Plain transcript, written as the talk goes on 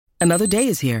Another day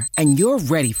is here, and you're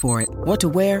ready for it. What to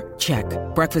wear? Check.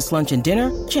 Breakfast, lunch, and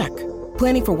dinner? Check.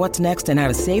 Planning for what's next and how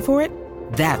to save for it?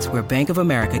 That's where Bank of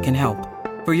America can help.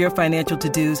 For your financial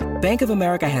to-dos, Bank of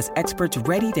America has experts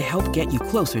ready to help get you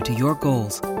closer to your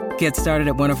goals. Get started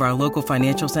at one of our local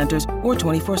financial centers or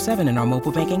 24/7 in our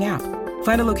mobile banking app.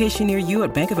 Find a location near you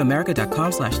at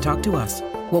bankofamerica.com/talktous.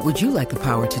 What would you like the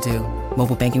power to do?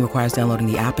 Mobile banking requires downloading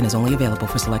the app and is only available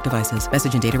for select devices.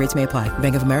 Message and data rates may apply.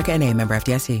 Bank of America N.A., member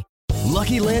FDIC.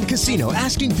 Lucky Land Casino,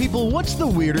 asking people, what's the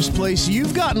weirdest place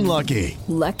you've gotten lucky?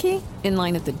 Lucky? In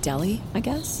line at the deli, I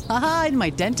guess? Aha, in my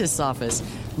dentist's office.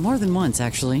 More than once,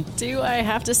 actually. Do I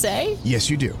have to say? Yes,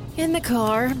 you do. In the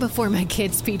car before my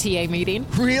kids' PTA meeting.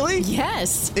 Really?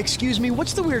 Yes. Excuse me,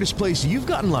 what's the weirdest place you've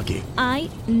gotten lucky? I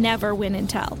never win and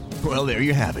tell. Well, there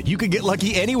you have it. You can get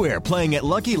lucky anywhere, playing at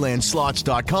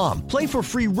LuckyLandSlots.com. Play for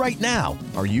free right now.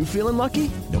 Are you feeling lucky?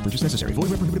 No purchase necessary. Void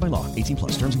where prohibited by law.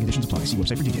 18+. Terms and conditions apply. See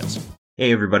website for details.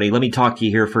 Hey everybody, let me talk to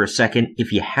you here for a second.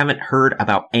 If you haven't heard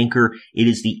about Anchor, it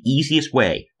is the easiest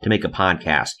way to make a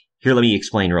podcast. Here, let me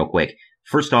explain real quick.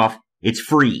 First off, it's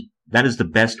free. That is the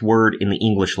best word in the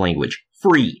English language.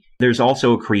 Free. There's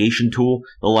also a creation tool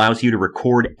that allows you to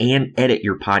record and edit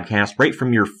your podcast right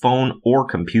from your phone or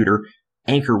computer.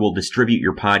 Anchor will distribute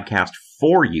your podcast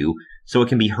for you so it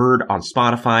can be heard on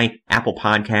Spotify, Apple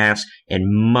Podcasts, and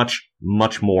much,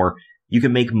 much more. You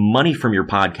can make money from your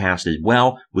podcast as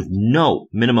well with no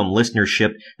minimum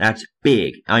listenership. That's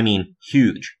big. I mean,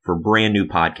 huge for brand new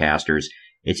podcasters.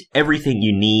 It's everything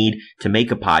you need to make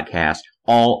a podcast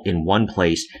all in one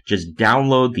place. Just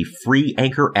download the free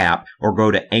Anchor app or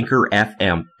go to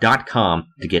anchorfm.com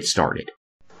to get started.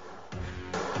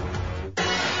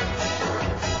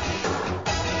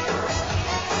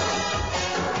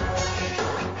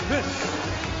 This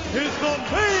is the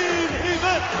main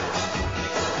event.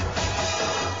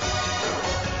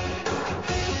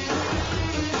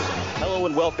 Hello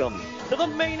and welcome to the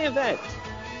main event,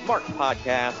 Mark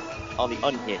Podcast on the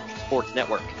Unhinged Sports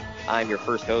Network. I'm your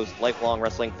first host, lifelong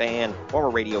wrestling fan, former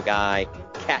radio guy,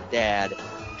 cat dad,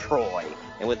 Troy.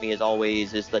 And with me as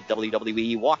always is the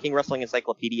WWE Walking Wrestling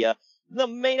Encyclopedia, the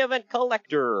main event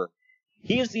collector.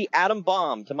 He is the atom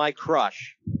bomb to my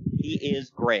crush. He is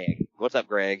Greg. What's up,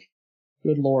 Greg?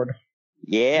 Good Lord.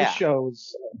 Yeah. This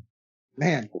show's,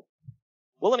 man.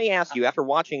 Well, let me ask you, after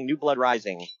watching New Blood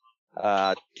Rising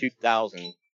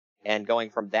 2000 and going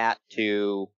from that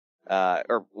to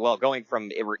going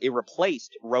from it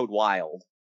replaced Road Wild,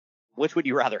 which would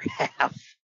you rather have?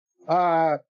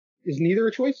 Is neither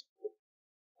a choice?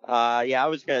 Yeah, I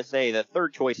was gonna say the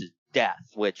third choice is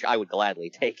Death, which I would gladly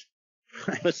take.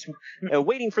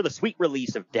 Waiting for the sweet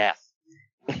release of Death.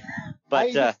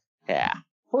 But yeah.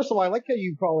 First of all, I like how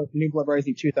you call it New Blood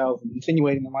Rising 2000,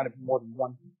 insinuating there might have been more than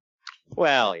one.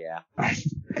 Well, yeah.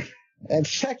 And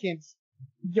second,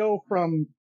 go from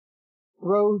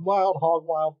Road Wild, Hog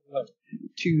Wild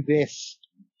to this.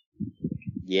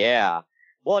 Yeah.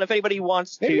 Well, and if anybody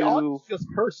wants Maybe to... August feels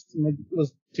cursed and it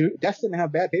was destined to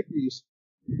have bad pay-per-views.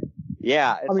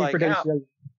 Yeah. It's like, for WCW.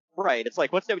 Right. It's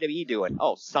like, what's WWE doing?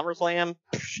 Oh, SummerSlam?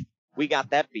 We got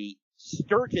that beat.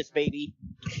 Sturgis, baby.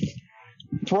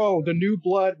 Bro, the new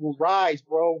blood will rise,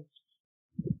 bro.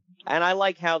 And I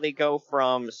like how they go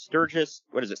from Sturgis,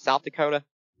 what is it, South Dakota?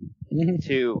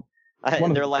 To...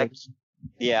 and they're like...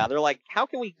 Yeah, they're like, how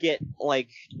can we get, like,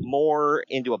 more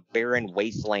into a barren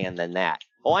wasteland than that?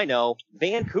 Oh, I know.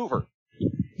 Vancouver.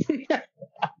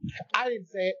 I didn't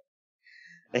say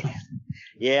it.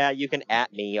 Yeah, you can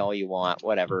at me all you want,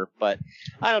 whatever. But,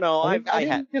 I don't know. I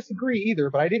didn't disagree either,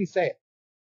 but I didn't say it.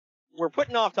 We're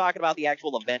putting off talking about the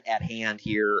actual event at hand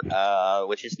here,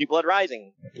 which is New Blood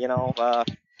Rising. You know,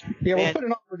 yeah, we're putting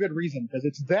it off for good reason, because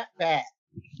it's that bad.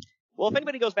 Well, if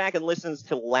anybody goes back and listens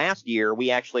to last year,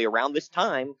 we actually, around this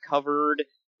time, covered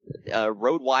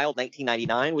Road Wild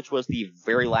 1999, which was the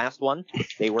very last one.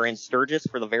 They were in Sturgis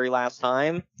for the very last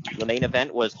time. The main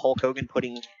event was Hulk Hogan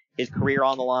putting his career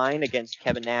on the line against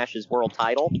Kevin Nash's world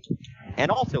title.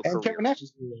 And also Kevin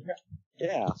Nash's career,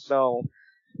 yeah, so,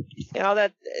 you know,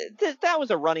 that was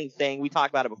a running thing. We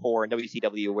talked about it before in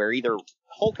WCW, where either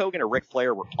Hulk Hogan or Ric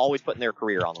Flair were always putting their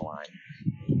career on the line.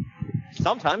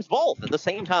 Sometimes both at the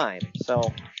same time.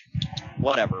 So,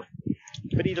 whatever.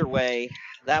 But either way,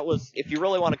 that was, if you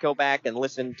really want to go back and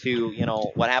listen to, you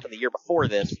know, what happened the year before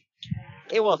this,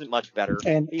 it wasn't much better.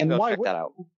 And why check that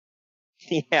out.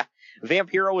 Yeah.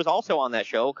 Vampiro was also on that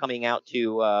show, coming out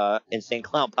to Insane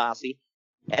Clown Posse.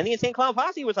 And the Insane Clown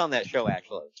Posse was on that show,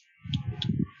 actually.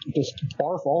 Just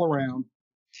barf all around.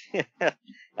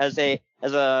 As a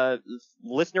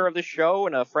listener of the show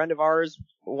and a friend of ours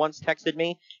once texted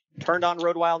me, Turned on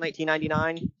Road Wild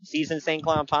 1999, sees Insane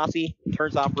Clown Posse,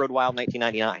 turns off Road Wild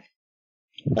 1999.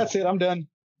 That's it. I'm done.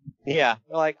 Yeah,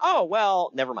 they're like, oh,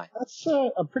 well, never mind. That's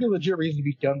a pretty legit reason to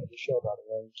be done with the show, by the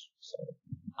way. So.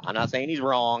 I'm not saying he's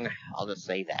wrong. I'll just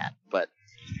say that. But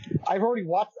I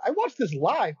watched this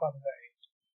live, by the way.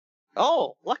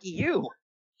 Oh, lucky you.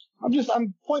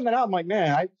 I'm pointing that out. I'm like,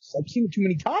 man, I've seen it too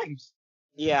many times.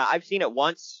 Yeah, I've seen it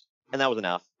once, and that was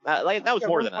enough. That was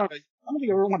more than enough. I don't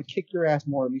think I ever want to kick your ass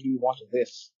more than you watch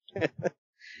this.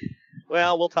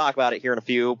 Well, we'll talk about it here in a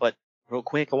few, but real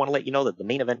quick, I want to let you know that the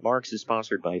Main Event Marks is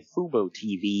sponsored by Fubo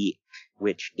TV,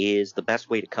 which is the best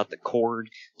way to cut the cord.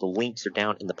 The links are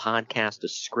down in the podcast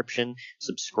description.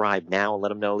 Subscribe now and let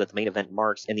them know that the Main Event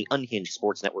Marks and the Unhinged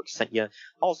Sports Network sent you.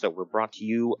 Also, we're brought to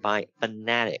you by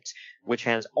Fanatics, which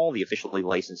has all the officially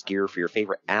licensed gear for your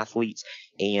favorite athletes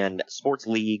and sports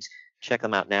leagues. Check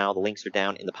them out now. The links are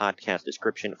down in the podcast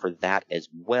description for that as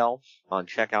well. On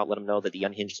checkout, let them know that the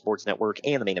Unhinged Sports Network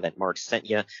and the Main Event Marks sent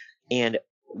you. And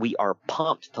we are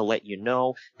pumped to let you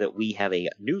know that we have a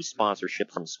new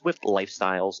sponsorship from Swift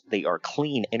Lifestyles. They are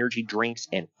clean energy drinks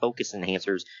and focus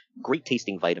enhancers, great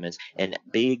tasting vitamins, and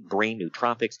big brain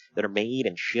nootropics that are made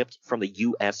and shipped from the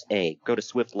USA. Go to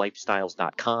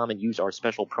swiftlifestyles.com and use our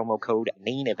special promo code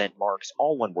MAINEVENTMARKS,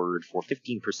 all one word, for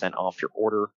 15% off your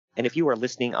order. And if you are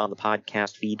listening on the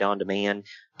podcast feed on demand,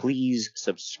 please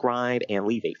subscribe and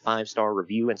leave a 5-star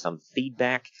review and some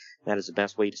feedback. That is the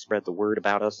best way to spread the word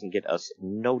about us and get us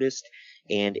noticed.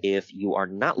 And if you are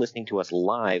not listening to us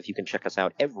live, you can check us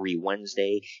out every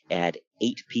Wednesday at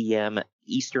 8 p.m.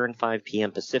 Eastern, 5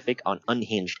 p.m. Pacific on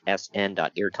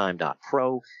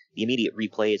unhingedsn.airtime.pro. The immediate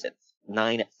replay is at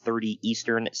 9:30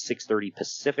 Eastern, 6:30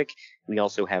 Pacific. We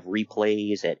also have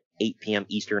replays at 8 p.m.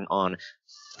 Eastern on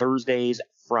Thursdays,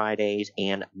 Fridays,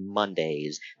 and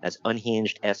Mondays. That's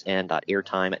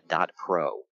unhingedsn.airtime.pro.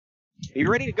 Are you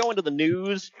ready to go into the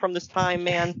news from this time,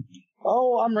 man?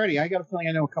 Oh, I'm ready. I got a feeling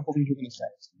I know a couple things you're going to say.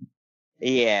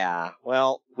 Yeah.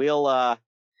 Well,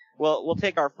 we'll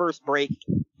take our first break,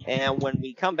 and when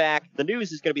we come back, the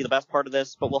news is going to be the best part of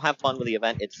this, but we'll have fun with the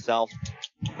event itself.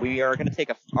 We are going to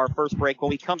take our first break. When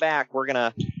we come back, we're going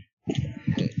to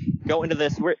go into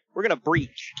this. We're going to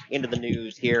breach into the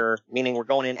news here, meaning we're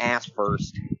going in ass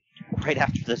first, right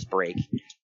after this break.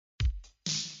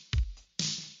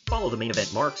 Follow the Main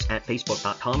Event Marks at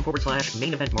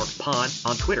facebook.com/Main Event Marks Pod,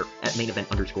 on Twitter at Main Event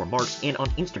 _Marks, and on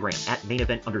Instagram at Main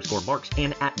Event _Marks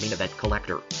and at Main Event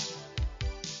Collector.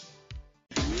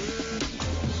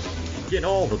 Get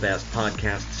all the best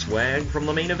podcast swag from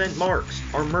the Main Event Marks.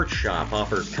 Our merch shop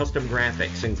offers custom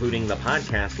graphics, including the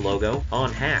podcast logo,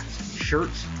 on hats,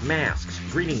 shirts, masks,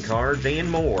 greeting cards, and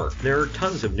more. There are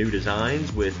tons of new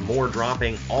designs with more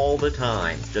dropping all the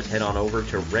time. Just head on over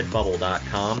to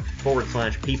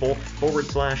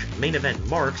redbubble.com/people/Main Event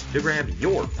Marks to grab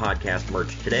your podcast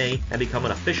merch today and become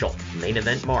an official Main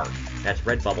Event Mark. That's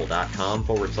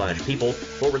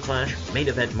redbubble.com/people/Main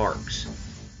Event Marks.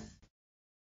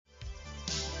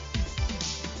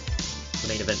 The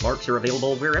Main Event Marks are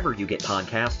available wherever you get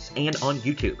podcasts and on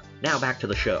YouTube. Now back to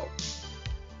the show.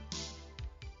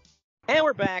 And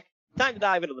we're back. Time to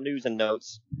dive into the news and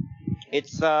notes.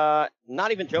 It's not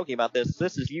even joking about this.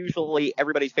 This is usually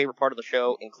everybody's favorite part of the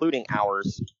show, including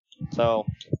ours. So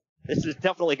this is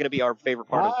definitely going to be our favorite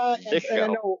part of this show. I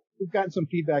know we've gotten some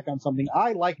feedback on something.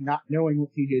 I like not knowing what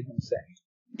TJ is going to say.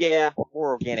 Yeah,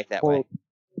 we're organic that way.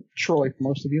 Troy, for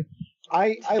most of you.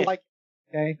 I like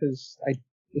it, okay, because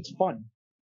it's fun.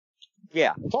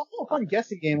 Yeah. It's also a fun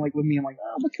guessing game, like with me. I'm like,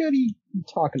 what could he be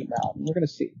talking about? And we're going to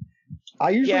see. I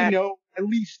usually know at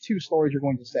least 2 stories you're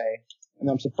going to say, and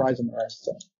I'm surprised on the rest.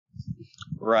 So.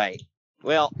 Right.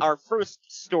 Well, our first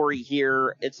story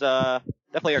here, it's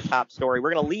definitely our top story.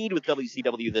 We're going to lead with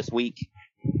WCW this week.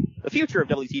 The future of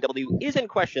WCW is in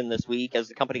question this week as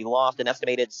the company lost an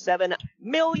estimated $7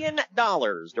 million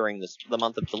during the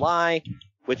month of July,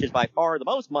 which is by far the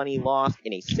most money lost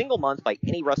in a single month by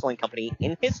any wrestling company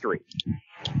in history.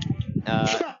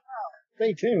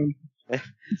 Stay tuned.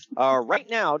 Right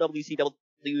now, WCW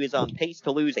is on pace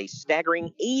to lose a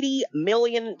staggering $80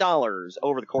 million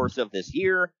over the course of this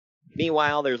year.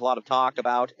 Meanwhile, there's a lot of talk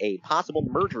about a possible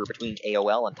merger between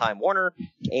AOL and Time Warner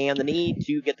and the need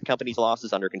to get the company's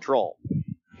losses under control.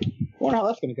 Wonder how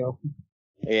that's going to go.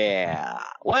 Yeah.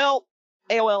 Well,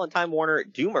 AOL and Time Warner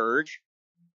do merge.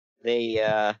 They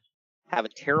have a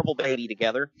terrible baby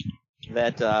together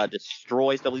that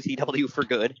destroys WCW for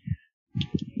good.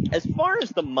 As far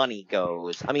as the money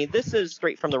goes, I mean, this is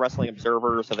straight from the Wrestling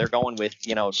Observer, so they're going with,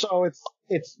 So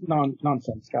it's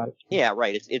nonsense, got it. Yeah,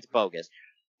 right, it's bogus.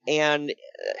 And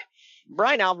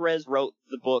Brian Alvarez wrote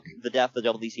the book, The Death of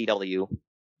WCW,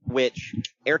 which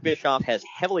Eric Bischoff has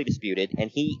heavily disputed, and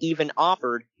he even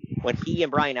offered, when he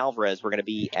and Brian Alvarez were going to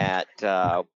be at,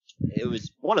 it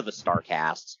was one of the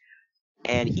StarCasts,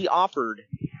 and he offered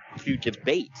to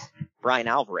debate Brian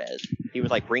Alvarez. He was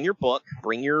like, bring your book,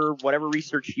 bring your whatever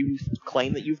research you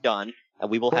claim that you've done, and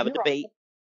we will have a debate.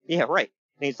 Yeah, right.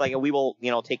 And he's like, we will,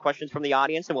 take questions from the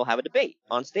audience, and we'll have a debate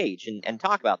on stage and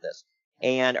talk about this.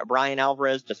 And Brian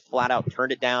Alvarez just flat out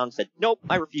turned it down, said, nope,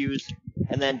 I refuse.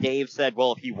 And then Dave said,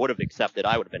 well, if he would have accepted,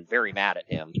 I would have been very mad at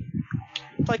him.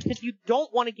 It's like, because you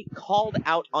don't want to get called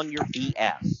out on your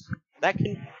BS. That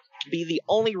can be the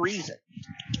only reason.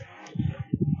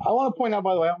 I want to point out,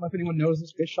 by the way, I don't know if anyone knows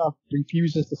this, Bischoff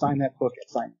refuses to sign that book at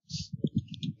signings.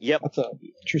 Yep. That's a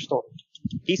true story.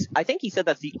 I think he said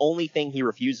that's the only thing he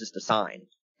refuses to sign.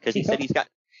 Because he said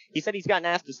he's gotten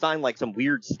asked to sign like some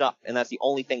weird stuff, and that's the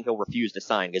only thing he'll refuse to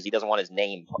sign because he doesn't want his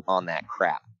name on that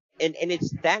crap. And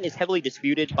that is heavily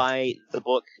disputed by the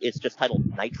book. It's just titled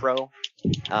Nitro.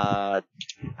 I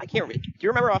can't remember. Do you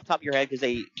remember off the top of your head? Because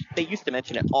they used to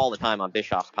mention it all the time on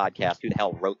Bischoff's podcast. Who the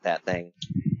hell wrote that thing?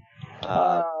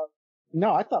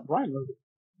 No, I thought Brian wrote it.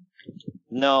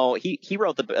 No, he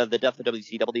wrote the Death of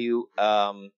WCW.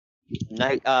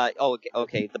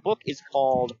 Okay. The book is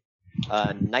called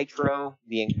Nitro.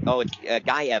 It's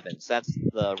Guy Evans. That's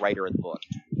the writer of the book.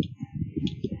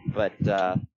 But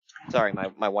sorry, my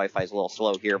Wi-Fi is a little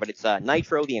slow here. But it's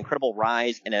Nitro: The Incredible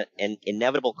Rise and an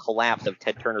Inevitable Collapse of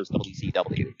Ted Turner's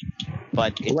WCW.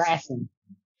 But it's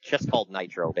just called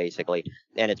Nitro, basically,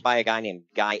 and it's by a guy named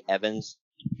Guy Evans.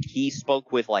 He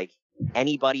spoke with like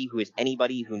anybody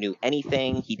who knew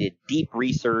anything. He did deep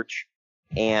research,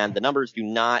 and the numbers do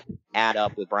not add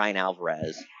up with Brian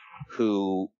Alvarez,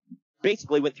 who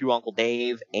basically went through Uncle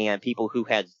Dave and people who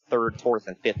had third, fourth,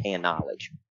 and fifth hand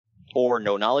knowledge, or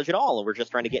no knowledge at all, and were just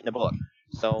trying to get in a book.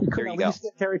 So there you go. At least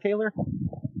get Terry Taylor?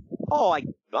 Oh,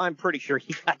 I'm pretty sure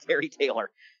he got Terry Taylor.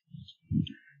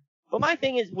 But my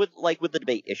thing is with the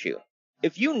debate issue.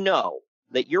 If you know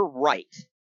that you're right,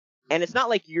 and it's not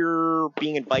like you're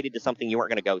being invited to something you weren't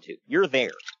going to go to. You're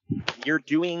there. You're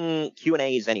doing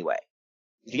Q&As anyway.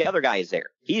 The other guy is there.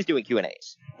 He's doing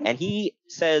Q&As. And he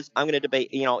says, I'm going to debate,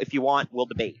 if you want, we'll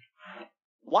debate.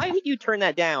 Why would you turn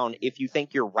that down if you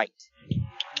think you're right?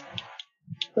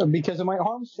 Because it might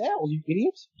harm sales, you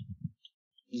idiots.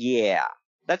 Yeah.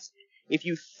 If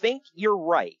you think you're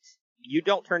right, you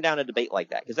don't turn down a debate like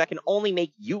that. Because that can only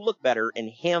make you look better and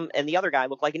him and the other guy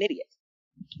look like an idiot.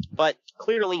 But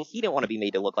clearly he didn't want to be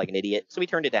made to look like an idiot, so he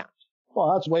turned it down.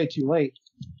 Well, that's way too late.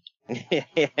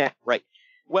 Yeah, right.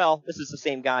 Well, this is the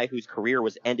same guy whose career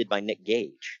was ended by Nick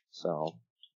Gage, so.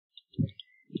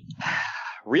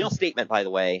 Real statement, by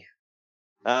the way.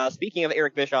 Speaking of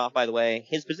Eric Bischoff, by the way,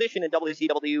 his position in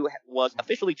WCW was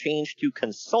officially changed to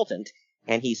consultant,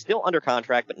 and he's still under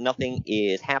contract, but nothing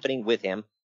is happening with him.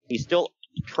 He's still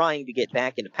trying to get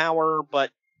back into Power,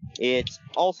 but he's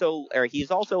also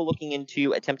looking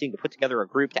into attempting to put together a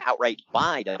group to outright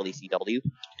buy WCW.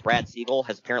 Brad Siegel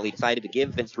has apparently decided to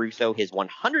give Vince Russo his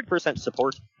 100%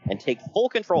 support and take full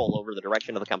control over the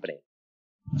direction of the company.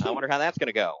 I wonder how that's going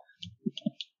to go.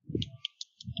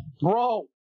 Bro,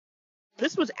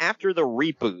 this was after the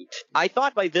reboot. I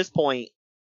thought by this point,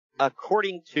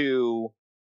 according to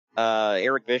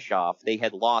Eric Bischoff, they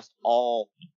had lost all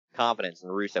confidence in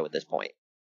Russo at this point.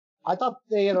 I thought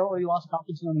they had already lost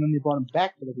confidence in him and then they brought him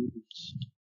back for the reboots.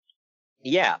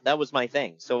 Yeah, that was my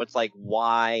thing. So it's like,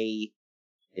 why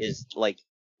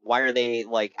are they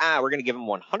like, we're going to give him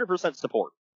 100%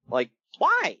 support? Like,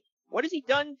 why? What has he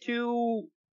done to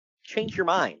change your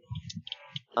mind?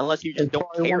 Unless you just don't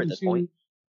care at this point.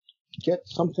 Get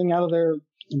something out of their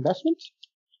investment?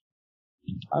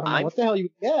 I don't know what the hell you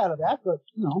get out of that, but,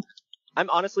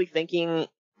 I'm honestly thinking,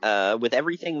 with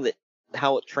everything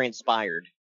how it transpired,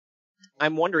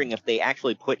 I'm wondering if they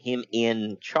actually put him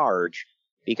in charge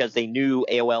because they knew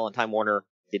AOL and Time Warner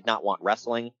did not want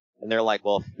wrestling. And they're like,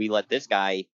 well, if we let this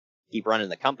guy keep running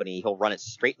the company, he'll run it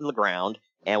straight to the ground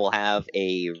and we'll have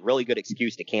a really good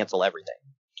excuse to cancel everything.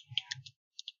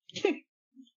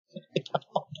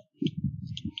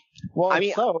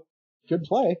 Well, good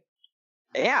play.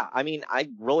 Yeah, I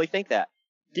really think that.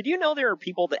 Did you know there are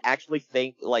people that actually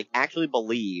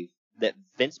believe that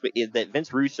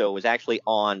Vince Russo was actually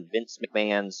on Vince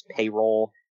McMahon's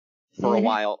payroll for a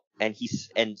while, and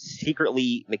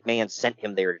secretly McMahon sent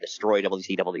him there to destroy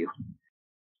WCW?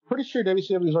 Pretty sure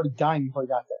WCW was already dying before he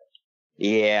got there.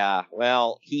 Yeah,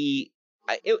 well,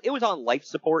 it was on life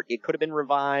support. It could have been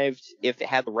revived if it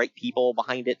had the right people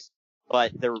behind it,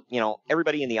 but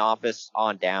everybody in the office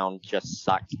on down just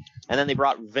sucked. And then they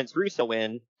brought Vince Russo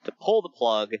in to pull the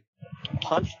plug,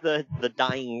 punch the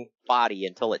dying body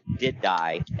until it did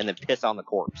die, and then piss on the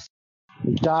corpse.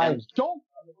 It died. Don't.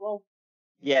 Well,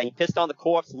 yeah, he pissed on the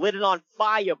corpse, lit it on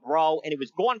fire, bro, and it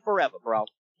was gone forever, bro.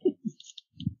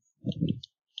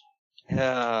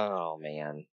 Oh,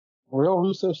 man. Real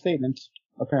Russo statement,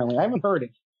 apparently. I haven't heard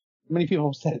it. Many people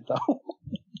have said it, though.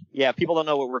 Yeah, people don't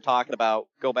know what we're talking about.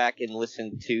 Go back and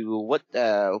listen to what,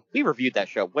 we reviewed that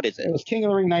show. What is it? It was King of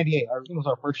the Ring 98. I think it was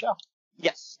our first show.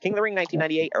 Yes, King of the Ring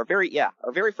 1998,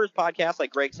 our very first podcast,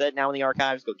 like Greg said, now in the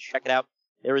archives. Go check it out.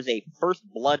 There was a first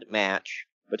blood match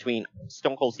between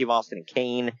Stone Cold Steve Austin and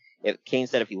Kane. Kane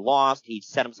said if he lost, he'd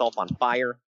set himself on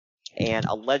fire. And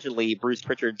allegedly, Bruce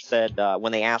Pritchard said,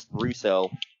 when they asked Russo,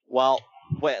 well,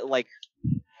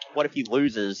 what if he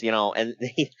loses, you know? And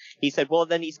he said, well,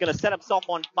 then he's going to set himself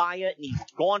on fire and he's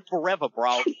gone forever,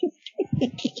 bro.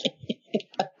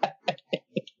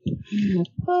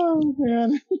 Oh,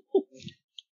 man.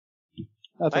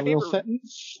 That's a real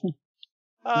sentence.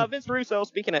 Vince Russo,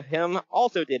 speaking of him,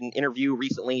 also did an interview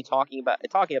recently talking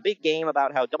a big game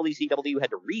about how WCW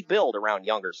had to rebuild around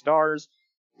younger stars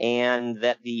and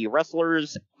that the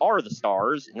wrestlers are the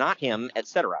stars, not him,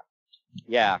 etc.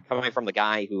 Yeah, coming from the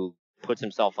guy who puts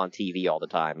himself on TV all the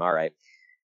time. All right.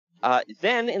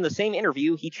 Then, in the same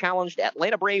interview, he challenged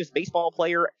Atlanta Braves baseball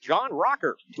player John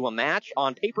Rocker to a match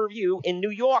on pay-per-view in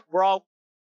New York, bro.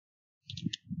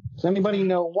 Does anybody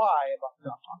know why about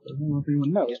John Rocker? I don't know if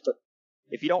anyone knows, but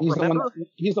if you don't remember,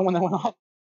 he's the one that went off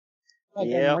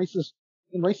in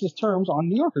racist terms on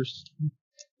New Yorkers.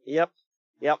 Yep.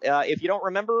 If you don't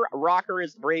remember, Rocker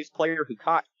is the Braves player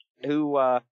who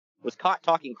was caught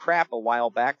talking crap a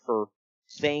while back for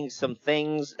saying some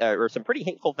things, or some pretty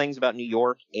hateful things about New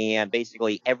York and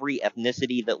basically every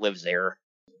ethnicity that lives there.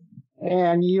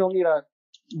 And you don't need a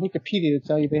Wikipedia to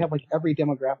tell you they have like every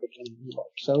demographic in New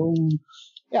York. So,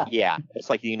 yeah. Yeah, it's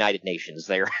like the United Nations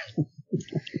there.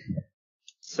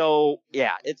 So,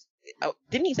 yeah,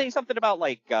 didn't he say something about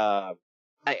like,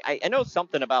 I know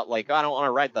something about like, I don't want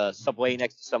to ride the subway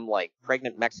next to some like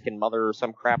pregnant Mexican mother or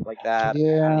some crap like that.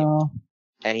 Yeah.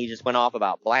 And he just went off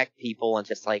about black people and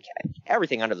just like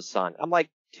everything under the sun. I'm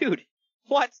like, dude,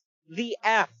 what the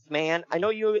F, man? I know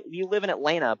you live in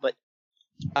Atlanta, but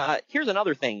here's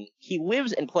another thing. He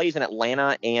lives and plays in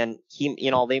Atlanta, and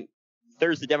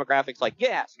there's the demographics like,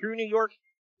 yeah, screw New York.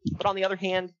 But on the other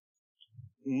hand,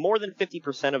 more than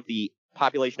 50% of the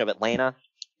population of Atlanta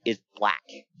is black.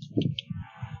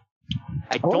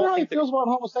 I wonder how he feels about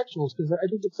homosexuals, because I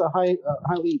think it's a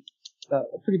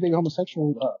a pretty big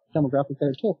homosexual demographic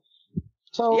there too.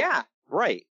 So yeah,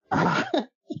 right. I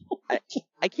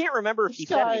can't remember if he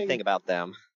said anything about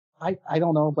them. I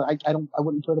don't know, but I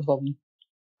wouldn't put it above him.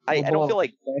 I don't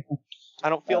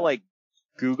feel like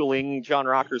Googling John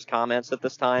Rocker's comments at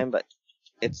this time, but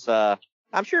it's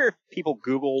I'm sure if people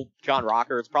Google John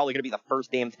Rocker, it's probably gonna be the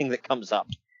first damn thing that comes up.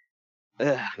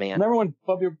 Ugh, man. Remember when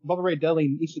Bubba Ray Dudley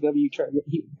in ECW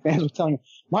fans were telling him,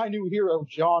 my new hero,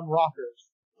 John Rocker.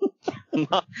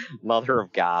 Mother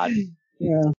of God.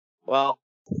 Yeah. Well,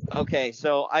 okay,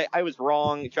 so I was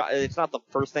wrong. It's not the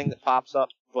first thing that pops up,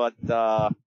 but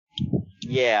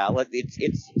yeah,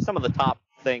 it's some of the top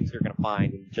things you're gonna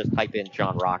find. Just type in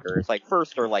John Rocker. It's like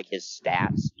first are like his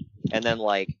stats, and then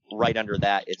like right under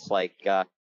that, it's like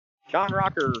John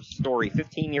Rocker's story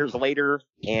 15 years later,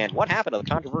 and what happened to the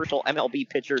controversial MLB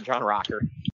pitcher John Rocker.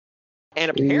 And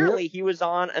apparently he was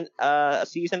on a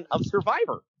season of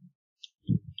Survivor.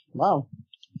 Wow.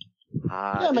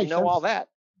 I didn't know all that.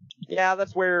 Yeah,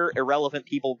 that's where irrelevant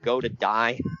people go to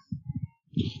die.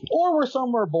 Or where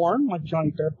some were born, like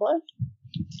Johnny Fairplay.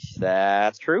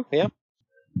 That's true, yeah.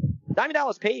 Diamond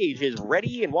Dallas Page is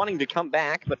ready and wanting to come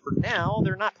back, but for now,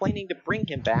 they're not planning to bring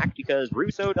him back because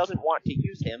Russo doesn't want to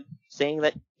use him, saying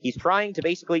that he's trying to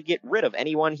basically get rid of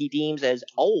anyone he deems as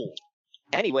old.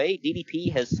 Anyway,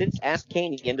 DDP has since asked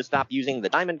Kanyon to stop using the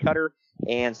Diamond Cutter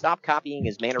and stop copying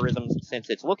his mannerisms since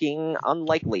it's looking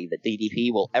unlikely that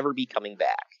DDP will ever be coming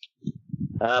back.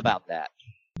 About that.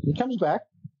 He comes back.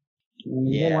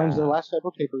 Yeah. When's their last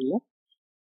ever pay-per-view?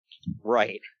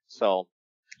 Right. So,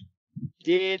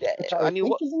 Which I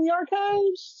think is in the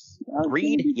archives?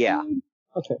 Greed? Yeah.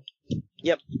 Okay.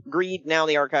 Yep. Greed, now in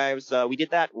the archives. We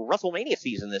did that WrestleMania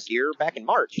season this year, back in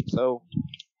March. So,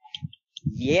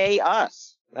 yay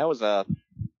us. That was a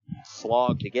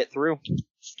slog to get through.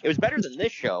 It was better than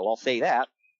this show, I'll say that.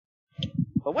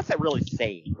 But what's that really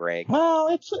saying, Greg? Well,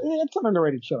 it's an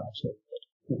underrated show, actually.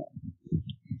 Yeah.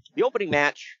 The opening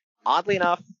match, oddly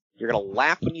enough, you're going to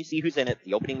laugh when you see who's in it.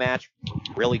 The opening match,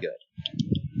 really good.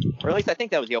 Or at least I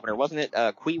think that was the opener, wasn't it?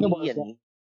 Kwee-Wee and...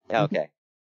 Yeah, okay.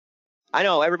 I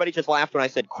know, everybody just laughed when I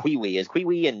said Kwee-Wee. Is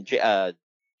Kwee-Wee and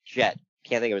Jett.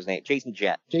 Can't think of his name. Jason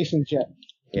Jett. Jason Jett.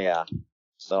 Yeah.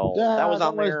 So that was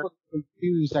on there.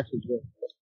 He was actually good.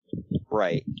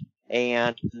 Right.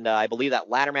 And I believe that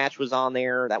ladder match was on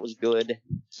there. That was good.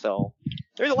 So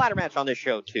there's a ladder match on this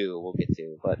show too. We'll get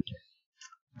to, but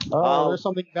there's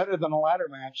something better than a ladder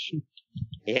match.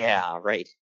 Yeah, right.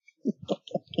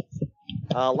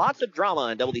 Lots of drama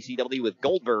in WCW with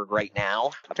Goldberg right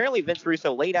now. Apparently Vince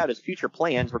Russo laid out his future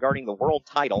plans regarding the world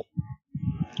title.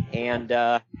 And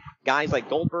guys like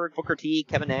Goldberg, Booker T,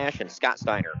 Kevin Nash, and Scott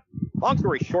Steiner. Long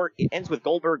story short, it ends with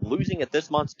Goldberg losing at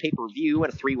this month's pay-per-view in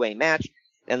a three-way match,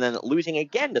 and then losing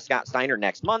again to Scott Steiner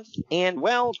next month. And,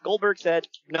 well, Goldberg said,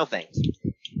 no thanks.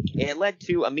 It led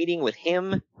to a meeting with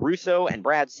him, Russo, and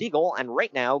Brad Siegel, and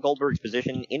right now Goldberg's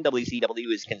position in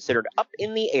WCW is considered up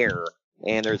in the air.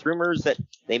 And there's rumors that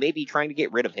they may be trying to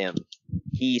get rid of him.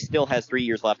 He still has 3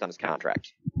 years left on his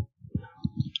contract.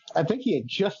 I think he had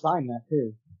just signed that,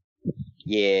 too.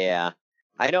 Yeah.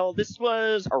 I know this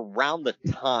was around the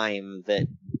time that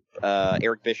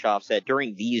Eric Bischoff said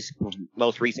during these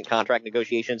most recent contract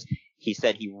negotiations, he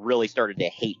said he really started to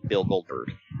hate Bill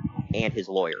Goldberg and his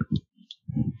lawyer.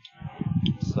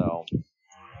 So,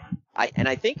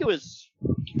 I think it was,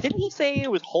 didn't he say it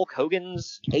was Hulk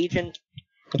Hogan's agent?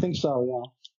 I think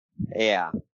so,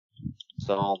 yeah. Yeah.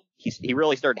 So, he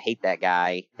really started to hate that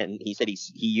guy, and he said he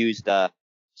used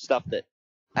stuff that,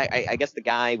 I guess the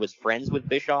guy was friends with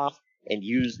Bischoff, and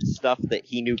used stuff that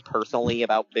he knew personally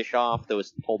about Bischoff that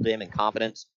was told to him in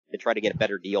confidence to try to get a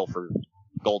better deal for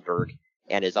Goldberg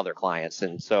and his other clients.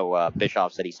 And so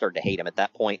Bischoff said he started to hate him at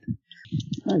that point.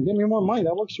 Hey, give me more money.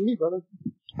 That works for me, brother.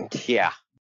 Yeah.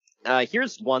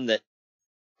 Here's one that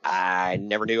I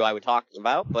never knew I would talk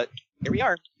about, but here we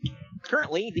are.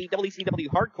 Currently, the WCW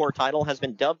Hardcore title has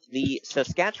been dubbed the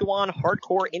Saskatchewan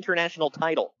Hardcore International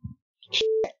title.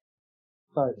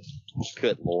 Sorry.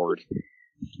 Good Lord.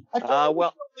 I thought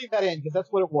we'll leave that in because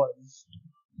that's what it was.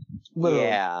 Literally.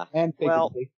 Yeah. And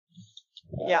figuratively.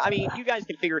 Well, yeah, I mean, you guys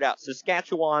can figure it out.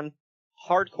 Saskatchewan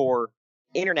Hardcore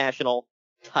International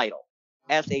title.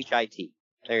 SHIT.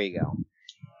 There you go.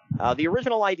 The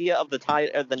original idea of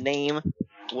the name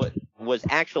was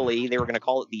actually they were going to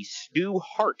call it the Stu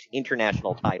Hart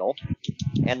International title,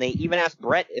 and they even asked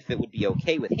Brett if it would be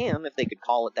okay with him if they could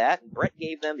call it that, and Brett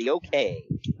gave them the okay,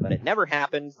 but it never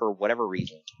happened for whatever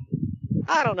reason.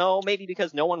 I don't know, maybe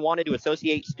because no one wanted to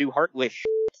associate Stu Hart with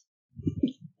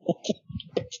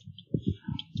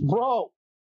Bro!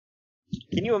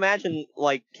 Can you imagine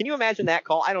that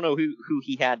call? I don't know who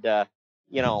he had, the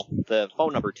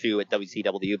phone number to at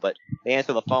WCW, but they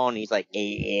answer the phone and he's like,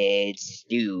 hey, it's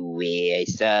Stu. I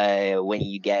saw one of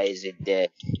you guys had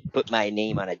put my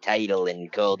name on a title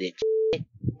and called it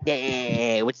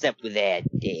what's up with that?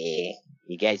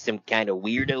 You guys some kind of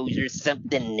weirdos or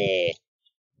something?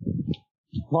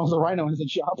 As long as the Rhino has a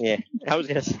job. Yeah, I was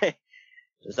going to say.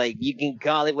 It's like, you can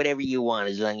call it whatever you want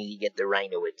as long as you get the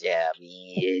Rhino a job.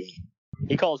 Yeah.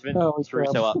 He calls Vince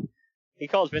Russo up. He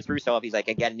calls Vince Russo up. He's like,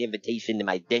 I got an invitation to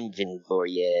my dungeon for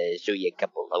you. Show you a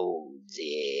couple loads.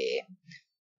 Yeah.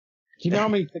 Do you know how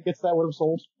many tickets that would have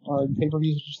sold? Or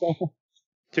pay-per-views, you say?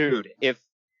 Dude,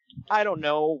 I don't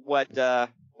know what, well,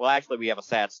 actually, we have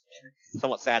a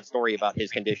somewhat sad story about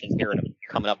his conditions here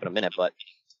coming up in a minute, but,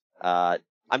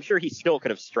 I'm sure he still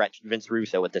could have stretched Vince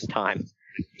Russo at this time.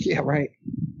 Yeah, right.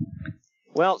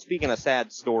 Well, speaking of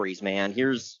sad stories, man,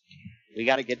 we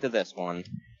gotta get to this one.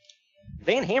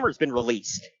 Van Hammer's been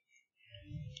released.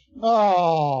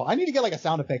 Oh, I need to get like a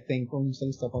sound effect thing for when you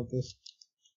say stuff like this.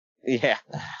 Yeah.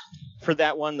 For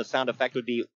that one, the sound effect would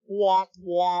be wah,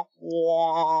 wah,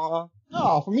 wah.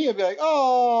 Oh, for me it'd be like,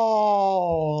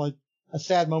 oh, like a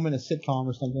sad moment, a sitcom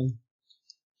or something.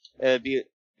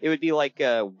 It would be like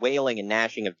wailing and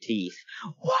gnashing of teeth.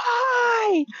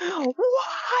 Why?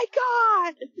 Why,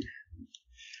 God?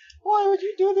 Why would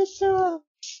you do this to us?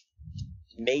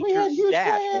 Major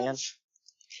stash, man.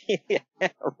 Yeah,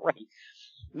 right.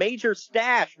 Major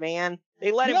stash, man.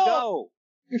 They let him go.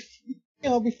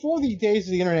 Before the days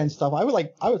of the internet and stuff, I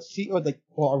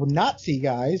would not see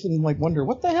guys and like wonder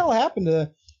what the hell happened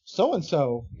to so and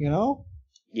so,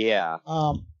 Yeah.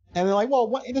 And they're like,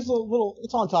 well, it is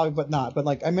it's on topic, but not. But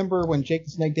like, I remember when Jake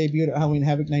the Snake debuted at Halloween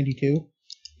Havoc 92.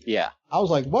 Yeah. I was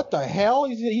like, what the hell?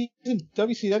 He's in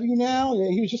WCW now? Yeah,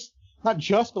 he was just, not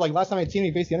just, but like last time I'd seen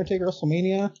him, he faced The Undertaker at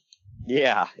WrestleMania.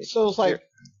 Yeah. So it's like,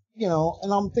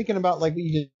 and I'm thinking about like what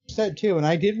you just said too, and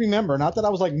I did remember, not that I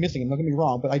was like missing him, don't get me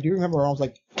wrong, but I do remember I was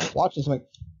like watching this, like,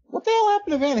 what the hell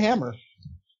happened to Van Hammer?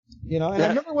 And I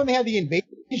remember when they had the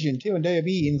invasion too in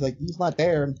WWE, and like, he's not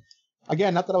there, and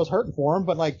again, not that I was hurting for him,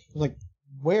 but like,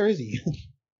 where is he?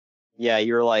 Yeah,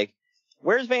 you were like,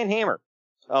 where's Van Hammer?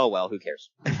 Oh, well, who cares?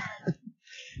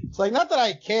 It's like, not that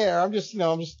I care. I'm just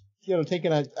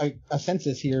taking a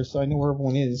census here so I know where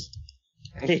everyone is.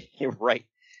 You're right.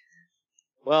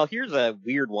 Well, here's a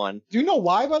weird one. Do you know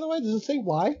why, by the way? Does it say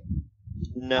why?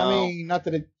 No. I mean, not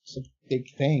that it's a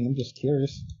big thing. I'm just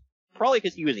curious. Probably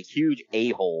because he was a huge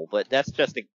a-hole, but that's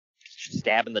just a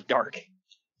stab in the dark.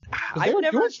 They were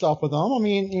doing stuff with him. I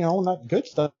mean, not good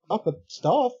stuff, but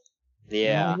stuff.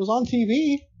 Yeah. He was on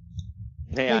TV.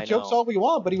 Yeah, we jokes all we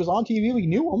want, but he was on TV. We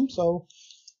knew him, so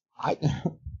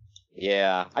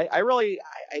Yeah, I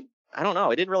don't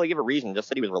know. I didn't really give a reason. Just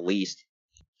said he was released.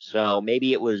 So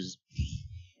maybe it was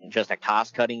just a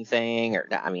cost-cutting thing, or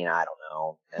I don't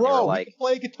know. And bro, he can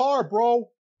play guitar, bro.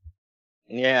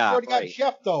 Yeah, he already got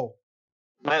Jeff though.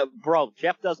 Bro,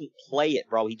 Jeff doesn't play it,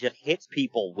 bro. He just hits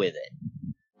people with it.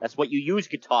 That's what you use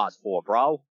guitars for,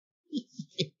 bro.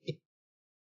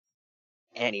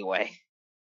 Anyway,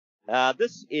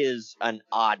 this is an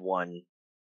odd one.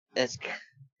 It's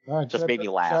just made me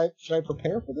laugh. Should I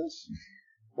prepare for this?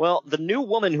 Well, the new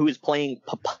woman who is playing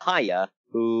Papaya,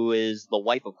 who is the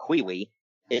wife of Kiwi,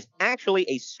 is actually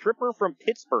a stripper from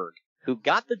Pittsburgh who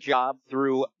got the job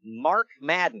through Mark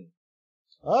Madden.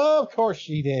 Oh, of course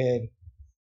she did.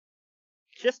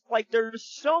 Just there's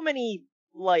so many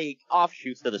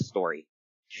offshoots to the story.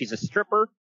 She's a stripper,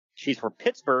 she's from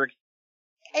Pittsburgh,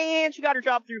 and she got her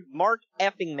job through Mark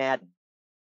effing Madden.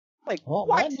 Well,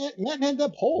 what? Madden had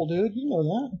that pole, dude. You know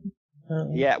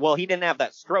that. Yeah, well, he didn't have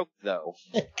that stroke, though.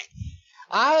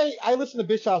 I listened to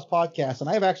Bischoff's podcast, and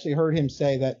I've actually heard him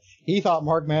say that he thought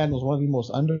Mark Madden was one of the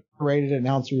most underrated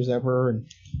announcers ever, and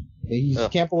he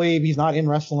can't believe he's not in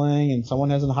wrestling, and someone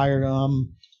hasn't hired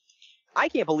him. I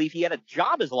can't believe he had a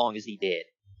job as long as he did.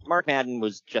 Mark Madden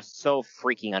was just so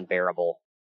freaking unbearable.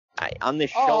 On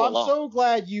this show alone. I'm so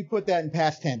glad you put that in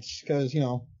past tense, because,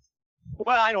 Well,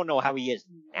 I don't know how he is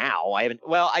now. I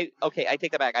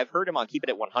take that back. I've heard him on Keeping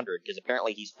It 100, because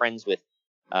apparently he's friends with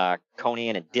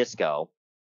Conan and Disco.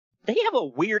 They have a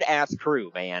weird-ass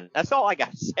crew, man. That's all I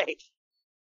gotta say.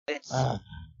 It's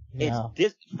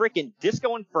freaking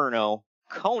Disco Inferno,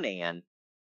 Conan,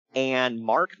 and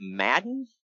Mark Madden?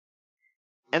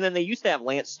 And then they used to have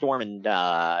Lance Storm and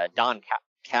Don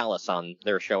Callis on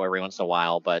their show every once in a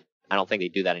while, but I don't think they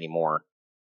do that anymore.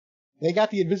 They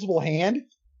got the invisible hand?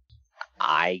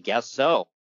 I guess so.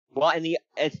 Well,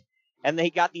 and they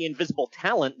got the invisible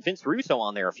talent, Vince Russo,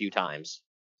 on there a few times.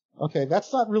 Okay,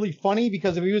 that's not really funny,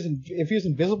 because if he was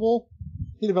invisible,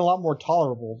 he'd have been a lot more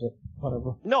tolerable, but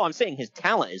whatever. No, I'm saying his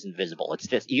talent is invisible. It's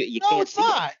just, you can't see it. No,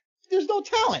 it's not. There's no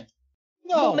talent.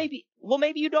 No. Well,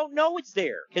 maybe you don't know it's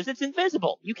there, because it's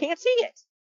invisible. You can't see it.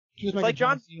 Just make a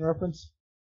John Cena reference?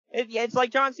 It's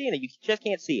like John Cena. You just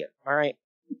can't see it. All right?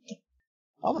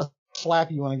 I'm going to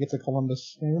slap you when I get to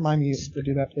Columbus. Can you remind me to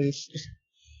do that, please?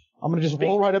 I'm going to just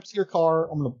roll right up to your car.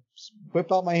 I'm going to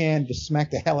whip out my hand, just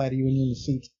smack the hell out of you when you're in the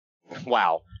seat.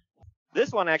 Wow.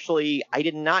 This one, actually, I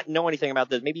did not know anything about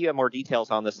this. Maybe you have more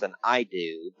details on this than I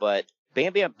do, but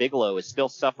Bam Bam Bigelow is still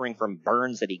suffering from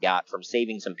burns that he got from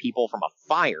saving some people from a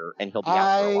fire, and he'll be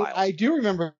out for a while. I do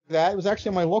remember that. It was actually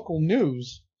on my local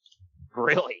news.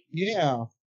 Really? Yeah.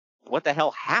 What the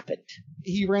hell happened?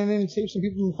 He ran in and saved some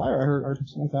people from the fire, I heard, or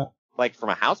something like that. Like from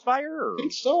a house fire? Or? I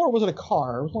think so, or was it a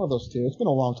car? It was one of those two. It's been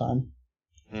a long time.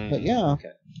 But yeah.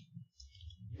 Okay.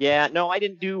 Yeah, no, I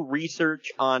didn't do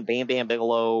research on Bam Bam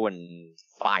Bigelow and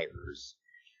fires.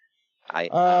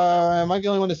 Am I the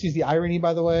only one that sees the irony,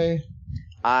 by the way?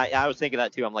 I was thinking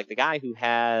that too. I'm like, the guy who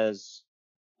has,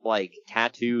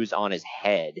 tattoos on his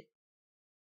head.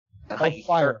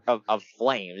 Fire. Of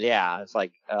flames, yeah. It's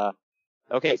like,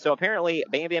 okay, so apparently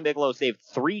Bam Bam Bigelow saved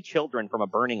 3 children from a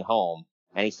burning home,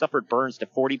 and he suffered burns to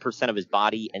 40% of his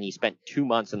body, and he spent 2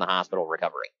 months in the hospital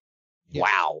recovering. Yep.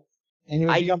 Wow. And he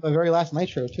was on the very last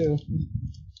Nitro, too.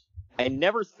 I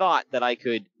never thought that I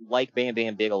could like Bam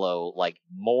Bam Bigelow,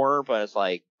 more, but it's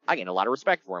like, I gained a lot of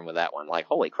respect for him with that one.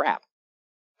 Holy crap.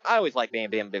 I always liked Bam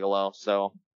Bam Bigelow,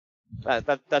 so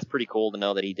that's pretty cool to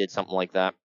know that he did something like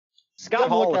that. Scott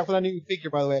Hall. Look out for that new figure,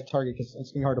 by the way, at Target, because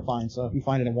it's going to be hard to find, so if you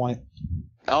find it and want it.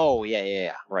 Oh,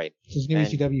 yeah, right. It's his new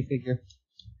ECW figure.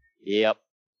 Yep.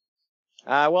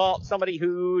 Well, somebody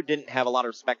who didn't have a lot of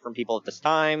respect from people at this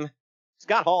time,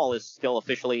 Scott Hall is still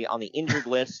officially on the injured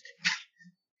list.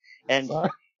 And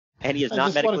he is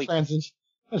not medically...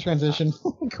 A transition.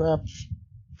 Crap.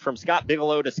 From Scott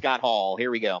Bigelow to Scott Hall. Here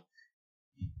we go.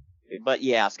 But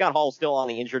yeah, Scott Hall is still on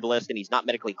the injured list, and he's not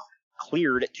medically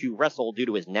cleared to wrestle due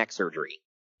to his neck surgery.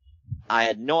 I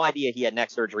had no idea he had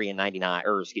neck surgery in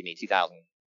 2000.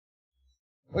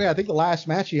 Oh yeah, I think the last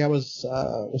match he had was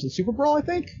it Super Brawl, I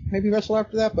think? Maybe wrestle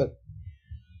after that, but...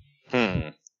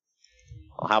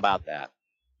 Well, how about that?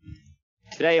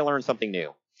 today I learned something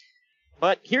new.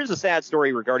 But here's a sad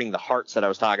story regarding the Harts that I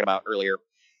was talking about earlier.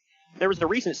 There was a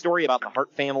recent story about the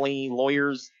Hart family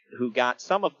lawyers who got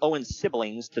some of Owen's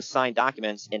siblings to sign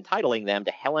documents entitling them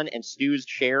to Helen and Stu's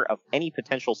share of any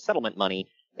potential settlement money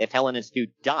if Helen and Stu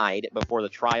died before the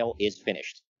trial is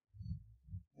finished.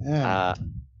 Yeah.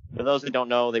 For those that don't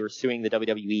know, they were suing the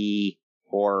WWE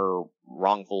for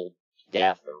wrongful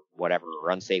death or whatever,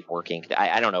 or unsafe working.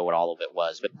 I don't know what all of it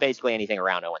was, but basically anything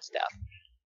around Owen's death.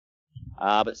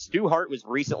 But Stu Hart was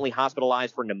recently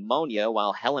hospitalized for pneumonia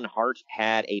while Helen Hart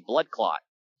had a blood clot.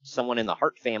 Someone in the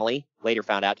Hart family, later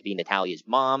found out to be Natalia's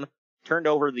mom, turned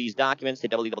over these documents to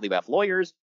WWF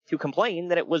lawyers to complain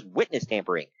that it was witness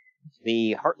tampering.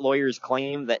 The Hart lawyers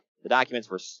claim that the documents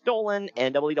were stolen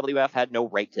and WWF had no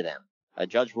right to them. A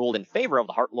judge ruled in favor of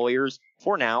the Hart lawyers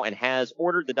for now and has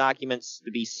ordered the documents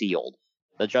to be sealed.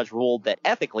 The judge ruled that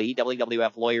ethically,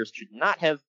 WWF lawyers should not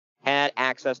have had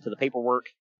access to the paperwork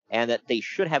and that they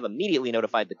should have immediately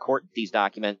notified the court these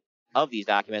documents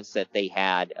that they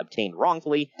had obtained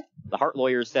wrongfully. The Hart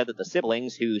lawyers said that the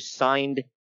siblings who signed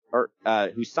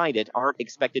it aren't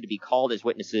expected to be called as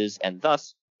witnesses, and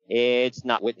thus it's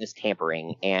not witness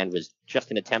tampering, and was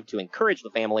just an attempt to encourage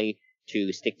the family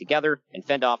to stick together and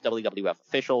fend off WWF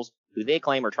officials who they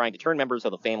claim are trying to turn members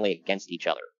of the family against each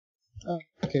other.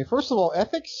 Okay, first of all,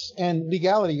 ethics and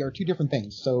legality are two different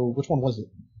things. So which one was it?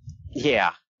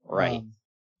 Yeah, right.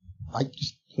 I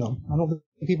just, I don't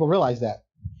think people realize that.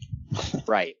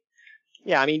 Right.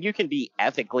 Yeah, I mean, you can be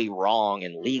ethically wrong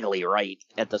and legally right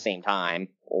at the same time,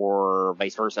 or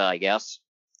vice versa, I guess.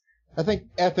 I think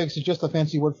ethics is just a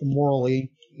fancy word for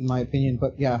morally, in my opinion,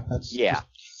 but yeah, that's... Yeah.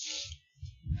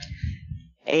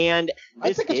 And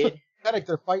I think it's pathetic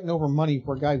they're fighting over money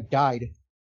for a guy who died.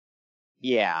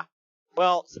 Yeah.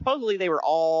 Well, supposedly they were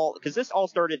all... Because this all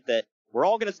started that we're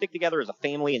all going to stick together as a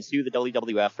family and sue the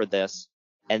WWF for this.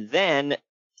 And then,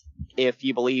 if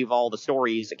you believe all the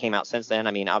stories that came out since then,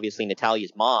 I mean, obviously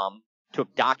Natalia's mom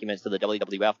took documents to the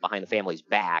WWF behind the family's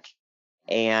back.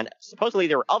 And supposedly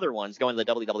there were other ones going to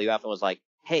the WWF and was like,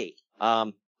 hey,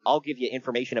 I'll give you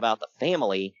information about the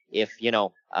family if, you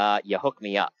hook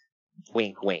me up.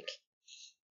 Wink, wink.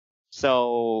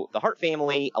 So the Hart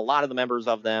family, a lot of the members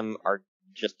of them are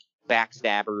just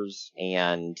backstabbers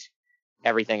and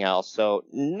everything else. So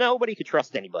nobody could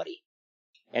trust anybody.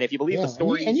 And if you believe the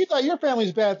stories... And you thought your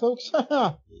family's bad, folks.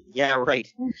 Yeah, right.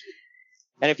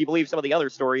 And if you believe some of the other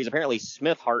stories, apparently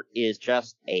Smith Hart is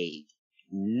just a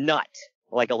nut.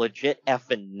 Like a legit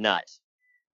effing nut.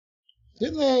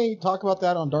 Didn't they talk about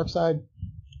that on Dark Side?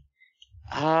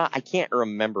 I can't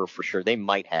remember for sure. They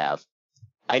might have.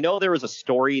 I know there was a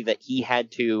story that he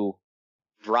had to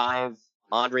drive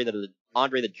Andre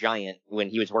the Giant when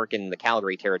he was working in the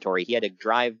Calgary territory. He had to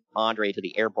drive Andre to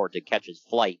the airport to catch his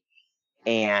flight.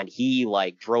 And he,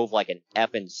 drove like an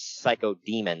effing psycho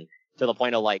demon to the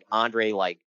point of, Andre,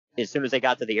 as soon as they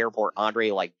got to the airport,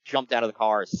 Andre, jumped out of the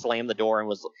car, slammed the door,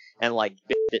 and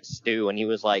bitched at Stu. And he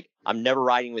was like, I'm never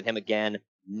riding with him again.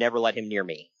 Never let him near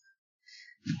me.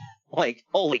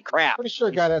 Holy crap. Pretty sure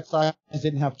a guy that size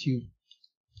didn't have to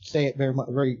say it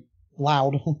very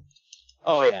loud.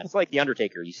 Oh, yeah. It's like The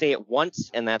Undertaker. You say it once,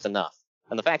 and that's enough.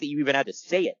 And the fact that you even had to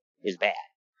say it is bad.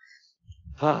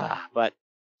 But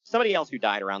somebody else who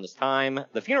died around this time,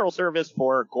 the funeral service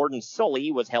for Gordon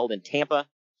Solie was held in Tampa.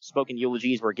 Spoken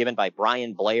eulogies were given by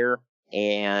Brian Blair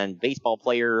and baseball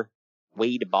player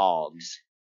Wade Boggs.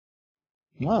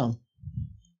 Wow.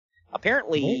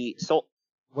 Apparently,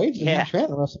 Wade's a huge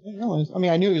fan of wrestling. I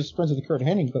mean, I knew he was friends with Kurt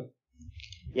Hennig, but...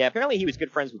 Yeah, apparently he was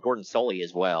good friends with Gordon Solie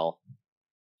as well.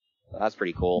 That's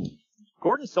pretty cool.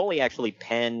 Gordon Solie actually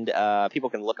penned, people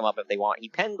can look him up if they want, he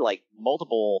penned,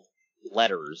 multiple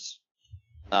letters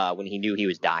when he knew he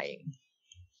was dying.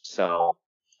 So,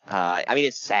 I mean,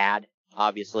 it's sad,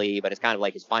 obviously, but it's kind of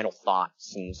like his final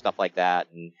thoughts and stuff like that.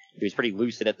 And he was pretty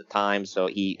lucid at the time, so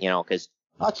he, because...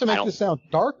 Not to make this sound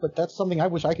dark, but that's something I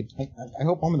wish I could... I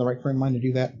hope I'm in the right frame of mind to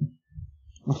do that.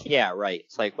 Yeah, right.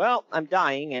 It's like, well, I'm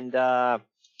dying, and,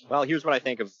 here's what I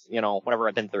think of, whatever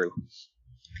I've been through.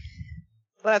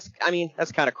 That's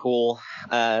kind of cool.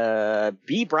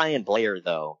 B. Brian Blair,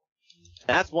 though.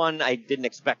 That's one I didn't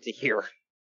expect to hear.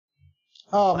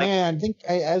 Oh, man, I think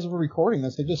as we're recording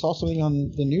this, I just saw something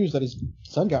on the news that his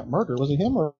son got murdered. Was it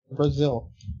him or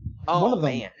Brazil? Oh, one of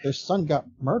them, man. Their son got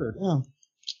murdered. Yeah.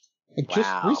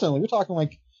 Just recently. We're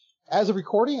talking, as of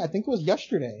recording, I think it was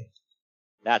yesterday.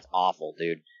 That's awful,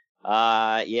 dude.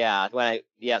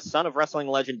 Son of wrestling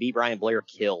legend B. Brian Blair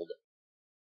killed.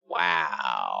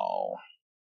 Wow.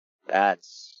 That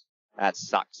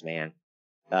sucks, man.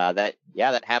 That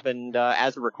happened,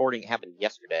 as of recording, it happened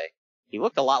yesterday. He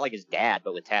looked a lot like his dad,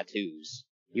 but with tattoos.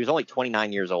 He was only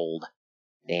 29 years old.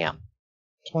 Damn.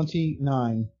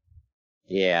 29.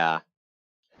 Yeah.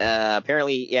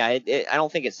 Apparently, yeah, I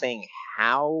don't think it's saying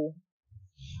how.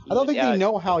 I don't think they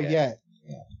know how yet.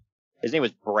 Yeah. His name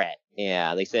was Brett.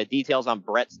 Yeah, they said details on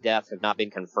Brett's death have not been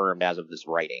confirmed as of this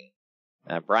writing.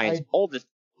 Brian's oldest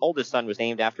son was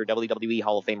named after WWE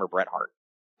Hall of Famer Bret Hart.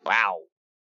 Wow.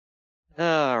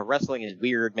 Wrestling is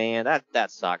weird, man.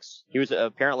 That sucks. He was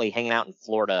apparently hanging out in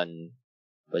Florida and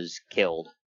was killed.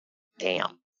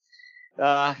 Damn.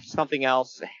 Something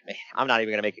else. I'm not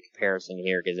even gonna make a comparison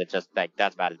here because it's just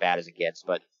that's about as bad as it gets.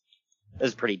 But this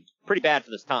is pretty bad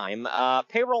for this time.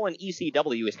 Payroll in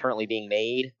ECW is currently being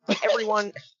made, but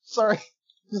everyone. Sorry,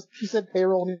 you said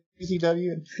payroll in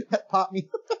ECW and that popped me.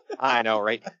 I know,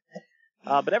 right?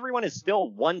 But everyone is still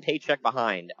one paycheck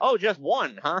behind. Oh, just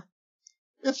one, huh?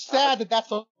 It's sad that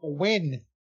that's a win.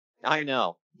 I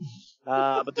know.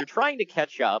 But they're trying to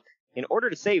catch up. In order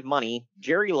to save money,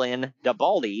 Jerry Lynn, the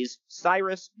Baldies,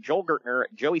 Cyrus, Joel Gertner,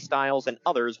 Joey Styles, and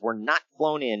others were not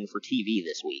flown in for TV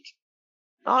this week.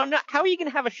 How are you going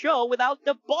to have a show without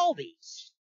the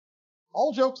Baldies?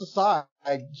 All jokes aside,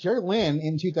 Jerry Lynn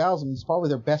in 2000 is probably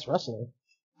their best wrestler.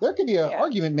 There could be an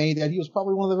argument made that he was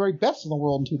probably one of the very best in the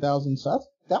world in 2000, so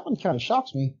that one kind of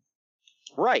shocks me.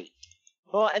 Right.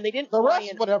 Well, and they didn't. The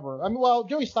rest, whatever. I mean, well,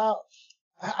 Joey Styles,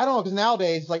 I don't know, because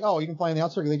nowadays, like, oh, you can fly in the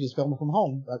outside, they just film it from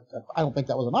home. I don't think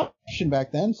that was an option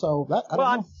back then, so that, I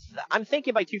don't know. I'm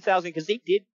thinking by 2000, because they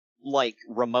did, like,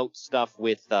 remote stuff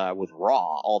with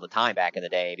Raw all the time back in the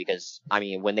day, because, I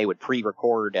mean, when they would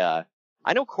pre-record,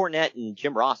 I know Cornette and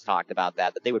Jim Ross talked about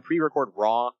that they would pre-record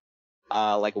Raw,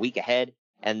 like a week ahead,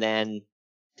 and then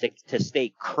to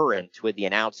stay current with the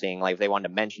announcing, like, if they wanted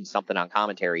to mention something on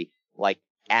commentary, like,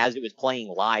 as it was playing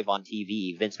live on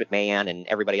TV, Vince McMahon and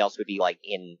everybody else would be like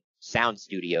in sound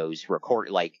studios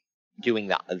doing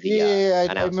the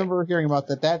announcing. I remember hearing about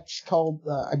that. That's called,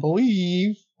 I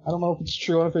believe, I don't know if it's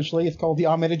true unofficially, it's called the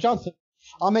Ahmed Johnson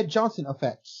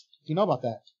effects. Do you know about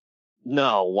that?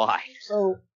 No, why?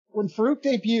 So when Farouk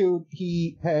debuted,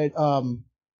 he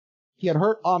had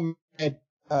hurt Ahmed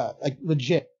like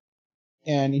legit,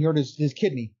 and he hurt his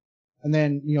kidney, and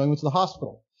then he went to the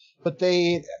hospital. But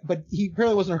he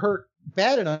apparently wasn't hurt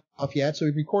bad enough yet, so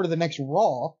he recorded the next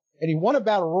Raw, and he won a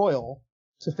Battle Royal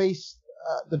to face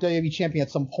the WWE champion at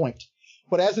some point.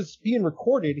 But as it's being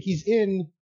recorded, he's in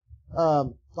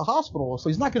the hospital, so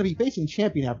he's not going to be facing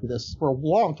champion after this for a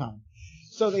long time.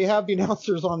 So they have the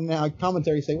announcers on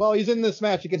commentary say, well, he's in this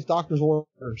match against doctor's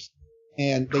orders.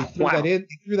 And they threw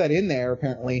that in there,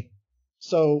 apparently.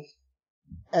 So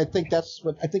I think I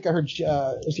heard,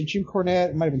 was it Jim Cornette?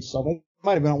 It might have been someone.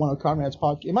 Might have been on one of Conrad's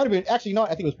podcasts. It might have been, actually, no,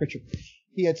 I think it was Pritchard.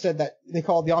 He had said that they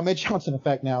call it the Ahmed Johnson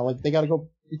effect now. Like, they gotta go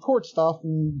record stuff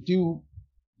and do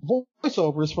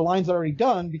voiceovers for lines that are already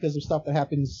done because of stuff that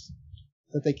happens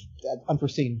that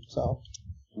unforeseen, so.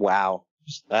 Wow.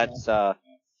 That's,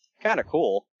 kind of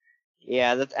cool.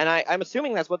 Yeah, and I'm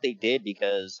assuming that's what they did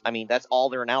because, I mean, that's all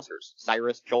their announcers.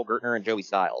 Cyrus, Joel Gertner, and Joey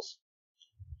Styles.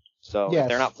 So, if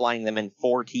they're not flying them in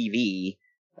for TV,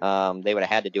 they would have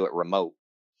had to do it remote.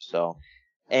 So,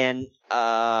 and,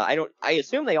 I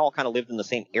assume they all kind of lived in the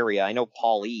same area. I know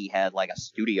Paul E had like a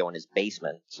studio in his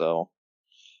basement, so.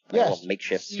 Yeah. A little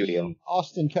makeshift studio.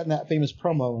 Austin cutting that famous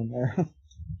promo in there.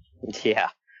 Yeah.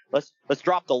 Let's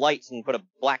drop the lights and put a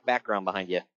black background behind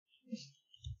you.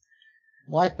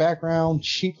 Black background,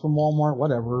 cheap from Walmart,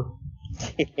 whatever.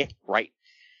 Right.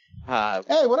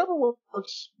 Hey, whatever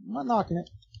works. I'm not knocking it.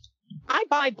 I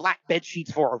buy black bed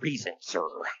sheets for a reason, sir.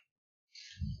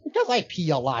 Because I pee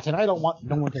a lot and I don't want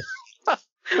no one to.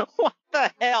 What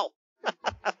the hell?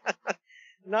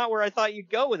 Not where I thought you'd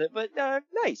go with it, but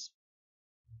nice.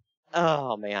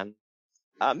 Oh man.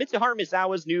 Mitsuharu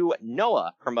Misawa's new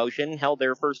Noah promotion held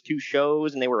their first two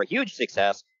shows and they were a huge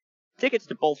success. Tickets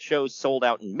to both shows sold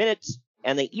out in minutes,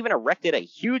 and they even erected a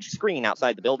huge screen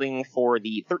outside the building for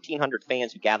the 1,300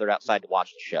 fans who gathered outside to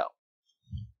watch the show.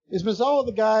 Is Misawa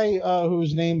the guy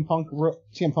whose name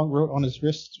CM Punk wrote on his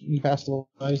wrist when he passed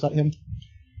away? Is that him?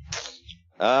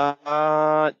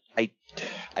 I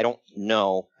don't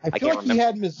know. I feel like he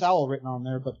had Misawa written on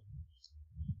there, but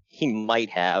he might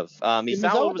have.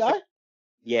 Misawa die?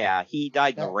 Yeah, he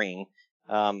died in the ring.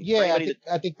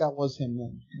 I think that was him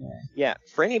then. Yeah,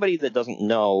 for anybody that doesn't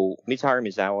know, Mitsuharu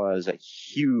Misawa is a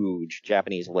huge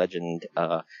Japanese legend.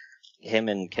 Him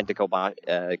and Kenta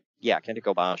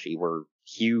Kobashi were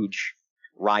huge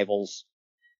rivals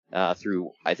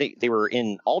through, I think they were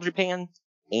in All Japan,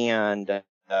 and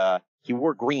he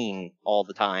wore green all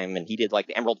the time, and he did like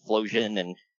the Emerald Flosion,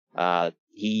 and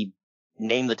he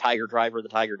named the Tiger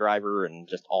Driver, and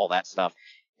just all that stuff.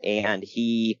 And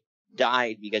he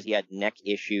died because he had neck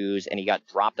issues and he got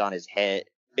dropped on his head.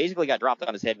 Basically got dropped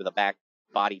on his head with a back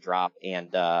body drop, and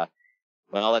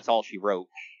well, that's all she wrote.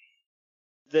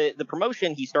 The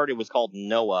promotion he started was called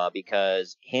Noah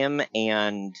because him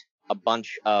and a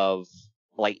bunch of,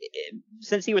 like,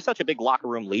 since he was such a big locker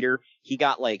room leader, he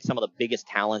got, like, some of the biggest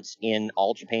talents in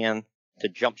All Japan to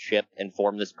jump ship and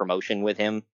form this promotion with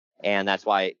him, and that's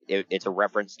why it's a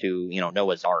reference to, you know,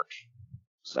 Noah's Ark.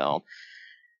 So,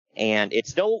 and it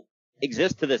still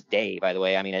exists to this day, by the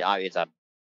way. I mean,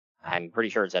 I'm pretty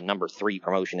sure it's a number 3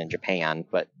 promotion in Japan,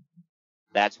 but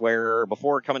that's where,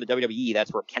 before coming to WWE,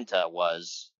 that's where Kenta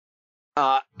was.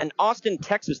 An Austin,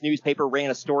 Texas newspaper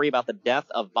ran a story about the death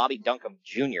of Bobby Duncum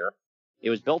Jr. It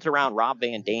was built around Rob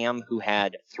Van Dam, who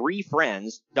had 3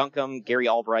 friends, Duncum, Gary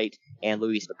Albright, and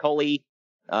Louis Spicoli,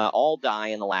 all die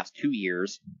in the last 2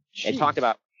 years. Jeez. It talked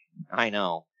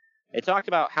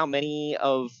about how many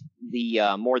of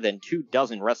the more than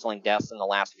 24 wrestling deaths in the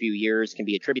last few years can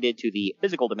be attributed to the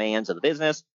physical demands of the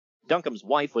business. Duncum's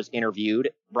wife was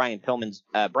interviewed, Brian Pillman's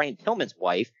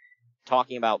wife,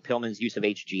 talking about Pillman's use of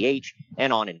HGH,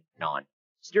 and on and on.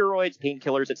 Steroids,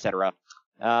 painkillers, etc.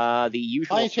 The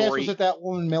usual By chance, story. was it that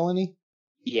woman, Melanie?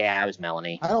 Yeah, it was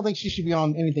Melanie. I don't think she should be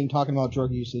on anything talking about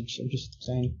drug usage. I'm just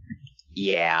saying.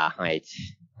 Yeah, I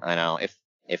know.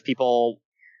 If people,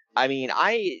 I mean,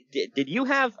 did you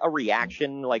have a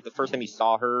reaction, like, the first time you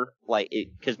saw her? Like,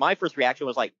 because my first reaction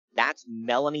was like, that's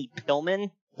Melanie Pillman?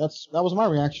 That was my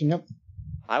reaction, yep.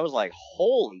 I was like,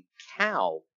 holy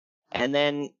cow. And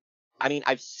then, I mean,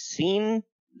 I've seen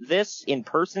this in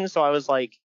person, so I was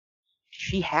like,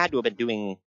 she had to have been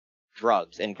doing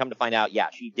drugs. And come to find out, yeah,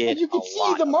 she did. And you could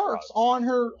see the marks on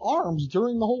her arms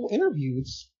during the whole interview.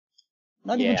 It's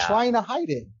not even trying to hide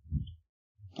it.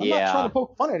 I'm not trying to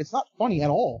poke fun at it. It's not funny at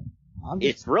all.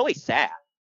 It's really sad.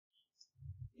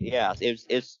 Yeah,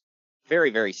 it's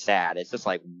very, very sad. It's just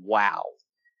like, wow.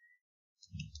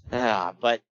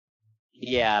 But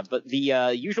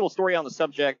the usual story on the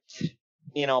subject,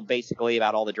 you know, basically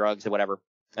about all the drugs and whatever.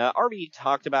 RV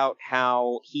talked about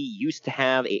how he used to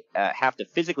have to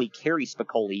physically carry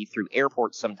Spicoli through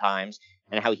airports sometimes,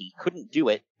 and how he couldn't do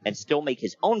it and still make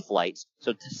his own flights.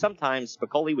 So sometimes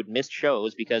Spicoli would miss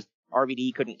shows because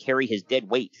RVD couldn't carry his dead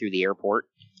weight through the airport,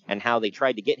 and how they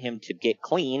tried to get him to get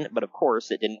clean, but of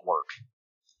course it didn't work.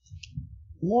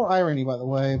 More irony, by the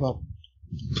way, but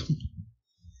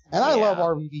and I love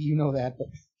RVD, you know that, but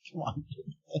come on.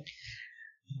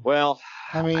 Well,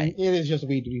 I mean, it is just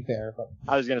weed, to be fair. But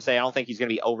I was going to say, I don't think he's going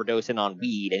to be overdosing on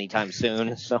weed anytime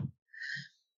soon. So,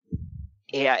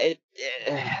 yeah,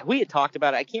 we had talked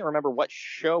about it. I can't remember what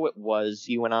show it was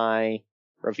you and I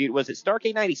reviewed. Was it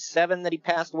Starrcade 97 that he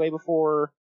passed away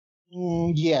before?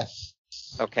 Yes.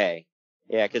 Okay.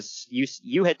 Yeah, because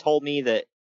you had told me that...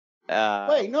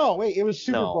 Wait, it was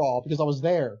Super Brawl, because I was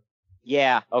there.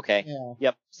 Yeah, okay. Yeah.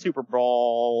 Yep, Super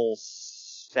Brawl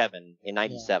 7 in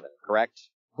 97, correct?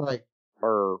 Right.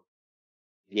 Or,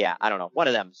 yeah, I don't know. One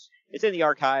of them. It's in the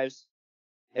archives.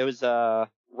 It was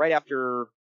right after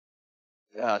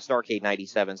Starrcade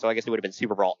 97, so I guess it would have been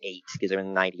Super Brawl 8, because they were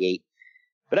in 98.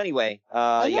 But anyway,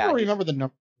 I never remember the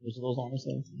numbers of those,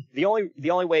 honestly. The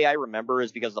only way I remember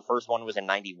is because the first one was in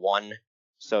 91,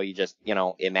 so you just, you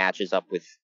know, it matches up with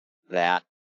that.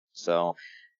 So,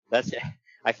 that's it.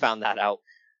 I found that out.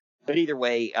 But either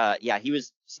way,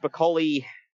 Spicoli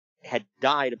had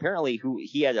died. Apparently,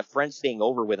 he had a friend staying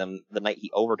over with him the night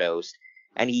he overdosed,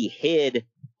 and he hid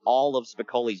all of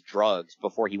Spicoli's drugs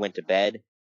before he went to bed,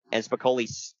 and Spicoli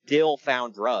still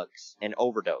found drugs and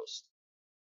overdosed.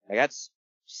 Like, that's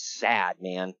sad,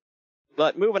 man.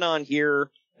 But moving on here,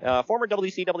 former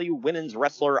WCW women's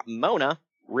wrestler Mona,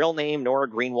 real name Nora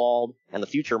Greenwald, and the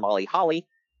future Molly Holly,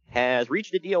 has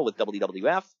reached a deal with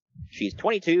WWF. She's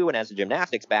 22 and has a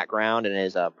gymnastics background and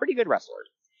is a pretty good wrestler.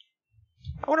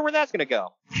 I wonder where that's going to go.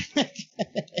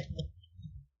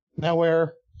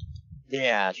 Nowhere.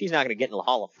 Yeah, she's not going to get in the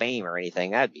Hall of Fame or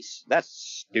anything. That's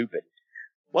stupid.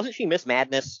 Wasn't she Miss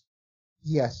Madness?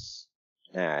 Yes.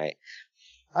 All right.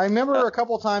 I remember a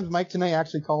couple of times Mike Tenay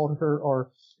actually called her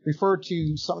or referred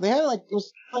to some. They had it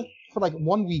was for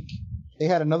 1 week. They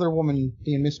had another woman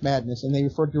being Miss Madness, and they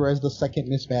referred to her as the second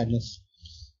Miss Madness.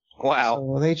 Wow.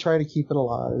 So they try to keep it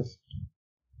alive.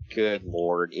 Good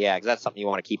Lord. Yeah, because that's something you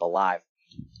want to keep alive.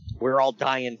 We're all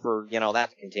dying for, that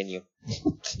to continue.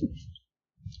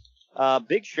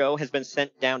 Big Show has been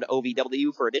sent down to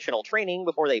OVW for additional training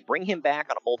before they bring him back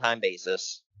on a full-time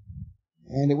basis.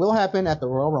 And it will happen at the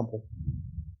Royal Rumble.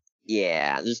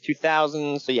 Yeah, this is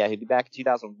 2000, so yeah, he'll be back in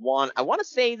 2001. I want to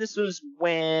say this was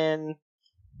when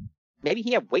maybe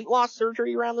he had weight loss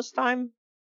surgery around this time.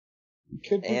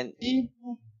 Could be.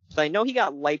 So I know he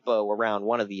got lipo around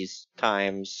one of these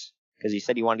times because he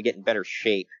said he wanted to get in better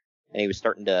shape, and he was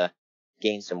starting to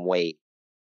gain some weight.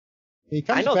 He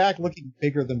comes back looking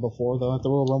bigger than before, though, at the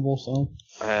Royal Rumble, so...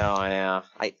 Oh, yeah.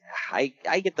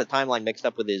 I get the timeline mixed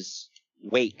up with his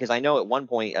weight, because I know at one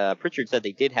point, Pritchard said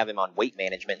they did have him on weight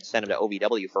management and sent him to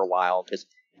OVW for a while, because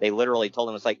they literally told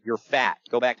him, it's like, you're fat.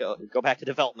 Go back to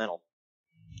developmental.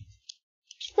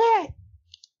 Fat!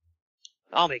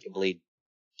 I'll make him bleed.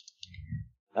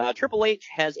 Triple H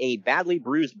has a badly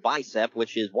bruised bicep,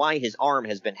 which is why his arm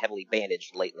has been heavily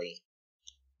bandaged lately.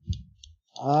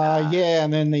 Yeah,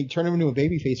 and then they turn him into a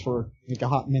babyface for like a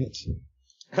hot minute.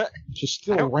 Which is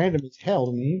still random as hell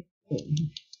to me.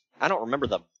 I don't remember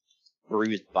the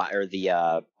bruised or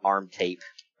the arm tape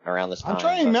around this time. I'm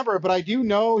trying to remember, but I do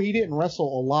know he didn't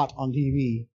wrestle a lot on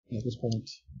TV at this point.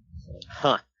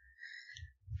 Huh.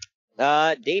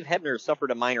 Dave Hebner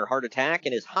suffered a minor heart attack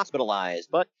and is hospitalized,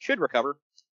 but should recover.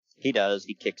 He does.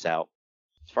 He kicks out.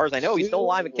 As far as I know, he's still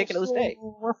alive and kicking to this day.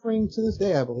 Referring to this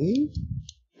day, I believe.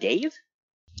 Dave?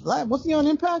 Wasn't he on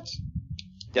Impact?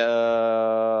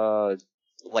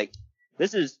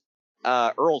 This is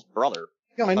Earl's brother.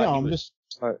 Yeah, I know.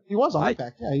 He was on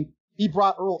Impact. Yeah, he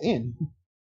brought Earl in.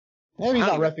 Maybe he's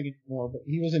not reffing anymore, but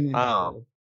he was in Impact.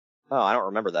 Oh, I don't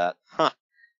remember that. Huh.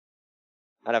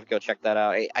 I'd have to go check that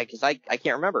out. Because I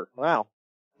can't remember. Wow.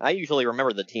 I usually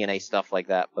remember the TNA stuff like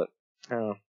that, but...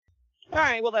 All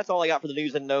right, well, that's all I got for the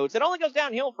news and notes. It only goes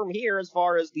downhill from here as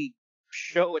far as the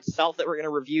show itself that we're going to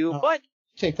review, but...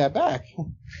 Take that back.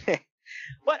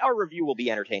 But our review will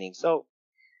be entertaining, so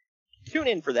tune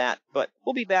in for that. But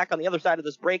we'll be back on the other side of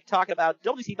this break talking about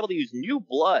WCW's New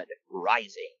Blood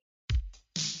Rising.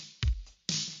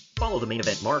 Follow the Main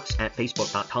Event Marks at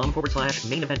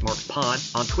Facebook.com/Main Event Marks Pod,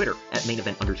 on Twitter at Main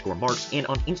Event _Marks, and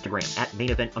on Instagram at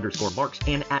Main Event _Marks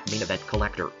and at Main Event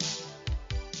Collector.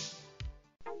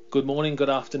 Good morning, good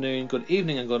afternoon, good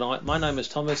evening, and good night. My name is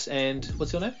Thomas, and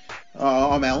what's your name?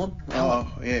 I'm Alan.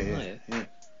 Yeah.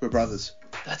 We're brothers.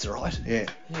 That's right. Yeah.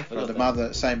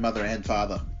 Same mother and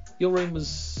father. Your room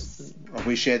was...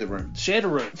 we share the room. Shared a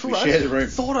room. We share the room.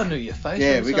 Thought I knew your face.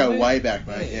 Yeah, we go way back,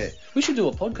 mate. Yeah. We should do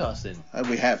a podcast then.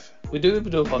 We have. We do a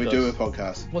podcast. We do a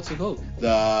podcast. What's it called?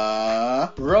 The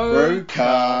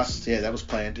Broadcast. Yeah, that was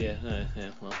planned. Yeah.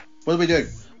 Well. What do we do?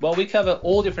 Well, we cover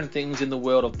all different things in the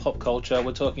world of pop culture.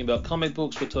 We're talking about comic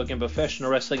books, we're talking about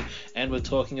professional wrestling, and we're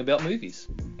talking about movies.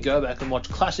 Go back and watch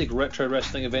classic retro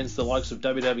wrestling events, the likes of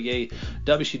WWE,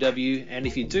 WCW, and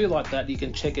if you do like that, you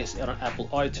can check us out on Apple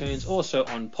iTunes, also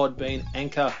on Podbean,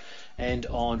 Anchor, and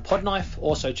on Podknife.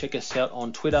 Also check us out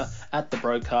on Twitter at The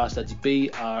Broadcast. That's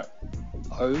BROKAST.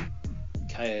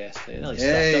 Nearly stuffed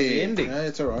up the ending. Yeah,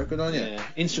 it's alright, good on you. Yeah.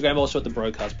 Instagram also at The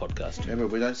Broadcast Podcast. Remember,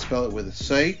 we don't spell it with a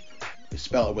C. We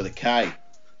spell it with a K.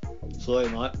 Sorry,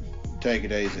 mate. Take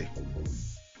it easy.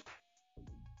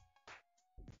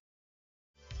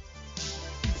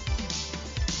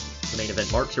 The Main Event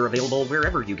Marks are available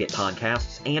wherever you get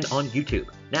podcasts and on YouTube.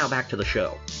 Now back to the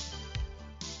show.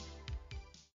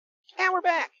 And we're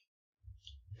back.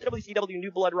 WCW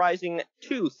New Blood Rising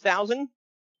 2000.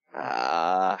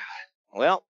 Well,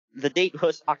 the date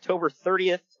was August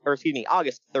 30th,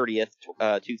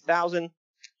 2000.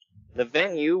 The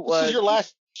venue was... This is your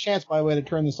last chance, by the way, to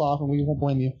turn this off, and we won't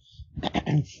blame you.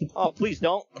 Oh, please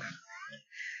don't.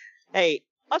 Hey,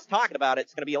 us talking about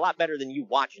it's going to be a lot better than you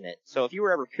watching it. So if you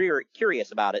were ever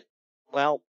curious about it,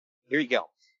 well, here you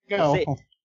go.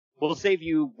 We'll save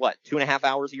you, 2.5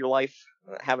 hours of your life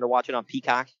having to watch it on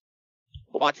Peacock?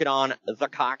 Watch it on The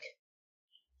Cock.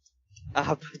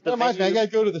 That reminds me, I got to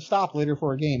go to the stop later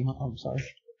for a game. I'm sorry.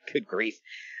 Good grief.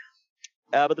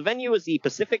 But the venue is the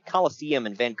Pacific Coliseum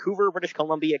in Vancouver, British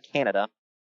Columbia, Canada.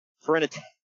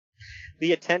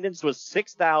 The attendance was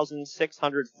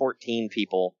 6,614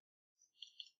 people.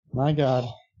 My God.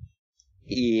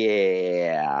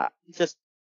 Yeah. Just,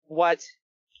 what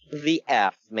the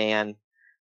F, man?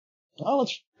 Oh,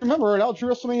 let's remember it out to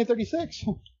WrestleMania 36.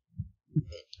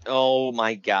 Oh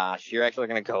my gosh, you're actually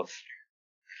going to go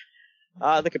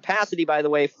there. The capacity, by the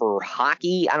way, for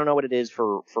hockey, I don't know what it is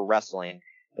for wrestling.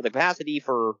 But the capacity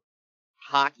for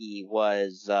hockey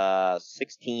was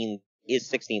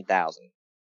 16,000.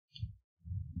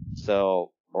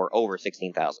 So, or over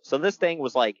 16,000. So this thing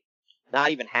was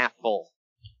not even half full.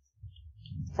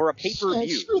 For a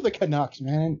pay-per-view. Screw the Canucks,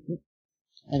 man.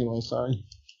 Anyway, sorry.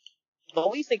 The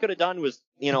least they could have done was,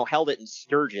 held it in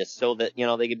Sturgis so that,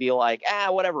 they could be like,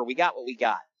 whatever, we got what we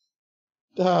got.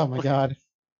 Oh my God.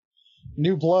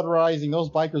 New Blood Rising. Those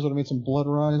bikers would have made some blood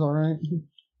rise, alright?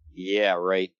 Yeah,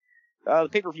 right. The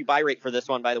pay-per-view buy rate for this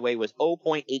one, by the way, was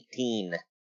 0.18.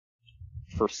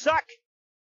 For suck.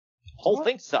 Whole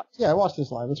thing sucked. Yeah, I watched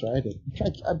this live. That's right, I did.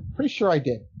 I'm pretty sure I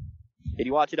did. Did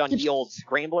you watch it on the old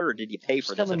Scrambler, or did you pay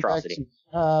for this atrocity?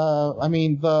 I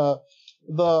mean the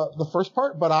first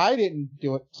part, but I didn't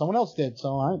do it. Someone else did,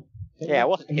 so Yeah, it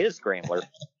wasn't his Scrambler.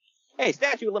 Hey,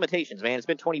 statute of limitations, man. It's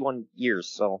been 21 years,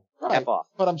 so F off.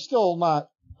 But I'm still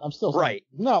right.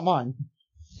 Not mine.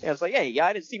 Yeah, it's like, hey,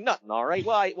 I didn't see nothing, all right?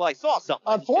 Well, I saw something.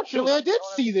 Unfortunately, I did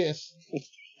see this.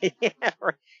 Yeah,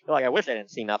 right. Like, I wish I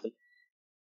didn't see nothing.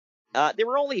 There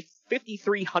were only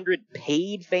 5,300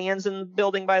 paid fans in the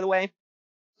building, by the way.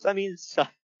 So, I mean,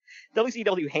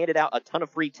 WCW handed out a ton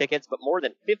of free tickets, but more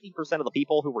than 50% of the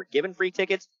people who were given free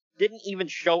tickets didn't even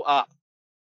show up.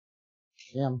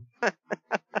 Damn.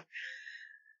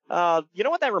 You know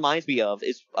what that reminds me of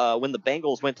is when the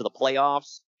Bengals went to the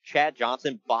playoffs, Chad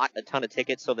Johnson bought a ton of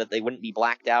tickets so that they wouldn't be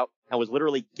blacked out and was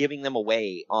literally giving them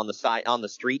away on the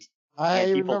street.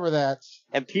 I remember that.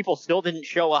 And people still didn't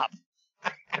show up.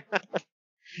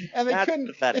 And they couldn't.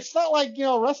 Pathetic. It's not like,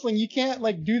 wrestling. You can't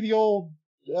like do the old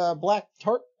black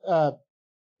tarp.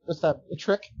 What's that? A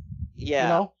trick?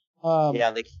 Yeah.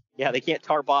 They can't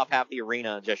tarp off half the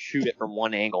arena and just shoot it from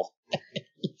one angle.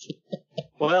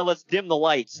 Well, let's dim the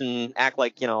lights and act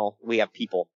like we have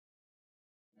people.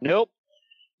 Nope.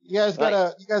 You guys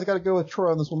gotta go with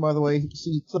Troy on this one, by the way.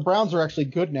 See, the Browns are actually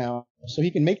good now, so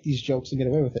he can make these jokes and get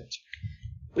away with it.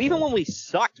 Even when we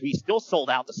sucked, we still sold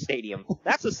out the stadium.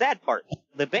 That's the sad part.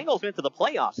 The Bengals went to the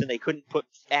playoffs and they couldn't put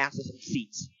asses in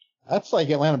seats. That's like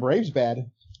Atlanta Braves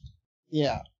bad.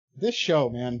 Yeah. This show,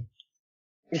 man.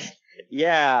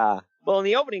 Yeah. Well, in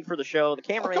the opening for the show, the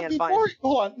cameraman finds...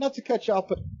 Hold on, not to cut you off,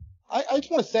 but I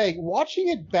just want to say, watching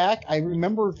it back, I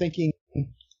remember thinking,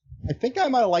 I think I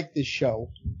might have liked this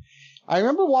show. I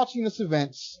remember watching this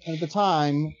event, and at the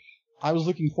time, I was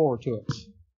looking forward to it.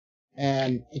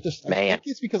 And it just, I think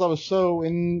it's because I was so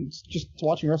in just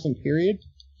watching wrestling, period,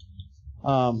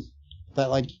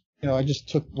 that I just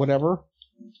took whatever,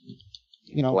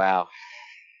 Wow.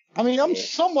 I mean, I'm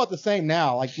somewhat the same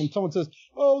now. Like when someone says,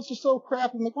 "Oh, it's just so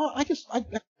crap," I'm like, "Well, I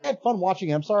had fun watching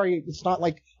it. I'm sorry, it's not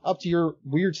like up to your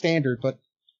weird standard, but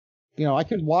I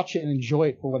could watch it and enjoy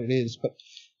it for what it is." But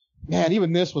man,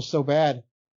 even this was so bad.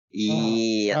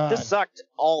 Yeah, this sucked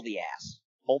all the ass.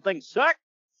 Whole thing sucked.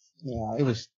 Yeah, it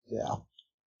was. Yeah.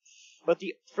 But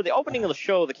for the opening of the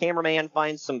show, the cameraman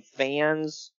finds some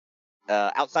fans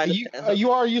outside.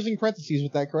 You are using parentheses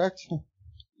with that, correct?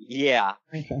 Yeah.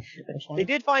 Okay. They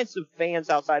did find some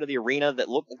fans outside of the arena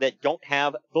that don't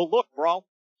have the look, bro.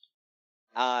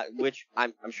 Which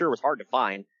I'm sure was hard to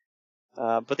find.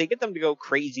 But they get them to go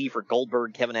crazy for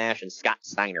Goldberg, Kevin Nash, and Scott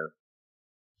Steiner.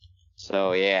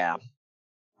 So yeah.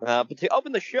 But to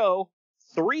open the show,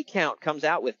 3 Count comes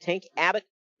out with Tank Abbott,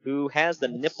 who has the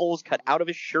nipples cut out of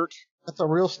his shirt. That's a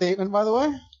real statement, by the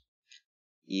way.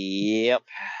 Yep.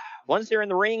 Once they're in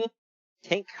the ring,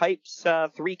 Tank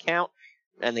hypes 3 Count.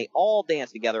 And they all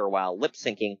dance together while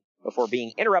lip-syncing before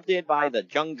being interrupted by the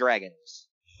Young Dragons.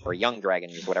 Or Young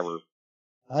Dragons, whatever.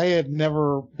 I had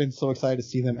never been so excited to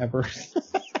see them ever.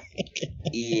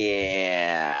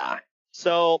 Yeah.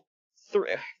 So,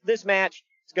 this match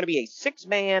is going to be a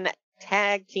 6-man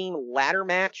tag team ladder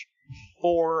match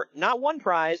for not 1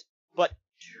 prize, but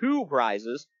 2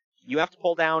 prizes. You have to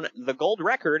pull down the gold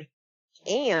record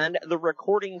and the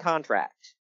recording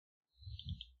contract.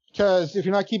 Because if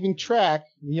you're not keeping track,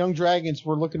 the Young Dragons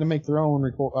were looking to make their own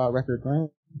record, right?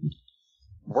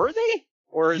 Were they?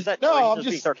 Or is that I'm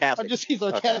just sarcastic? I'm just being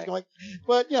sarcastic. Okay.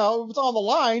 But if it's on the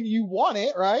line, you want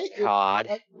it, right? God.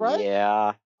 Right?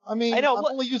 Yeah. I mean, I know, I'm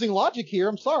only using logic here.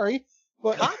 I'm sorry.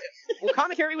 But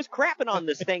commentary was crapping on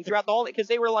this thing throughout the whole, because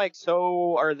they were like,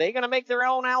 so are they going to make their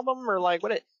own album? Or like,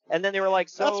 what? And then they were like,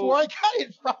 so. That's where I got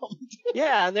it from.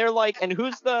 Yeah, and they're like, and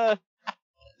who's the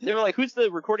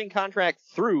recording contract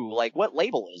through? Like, what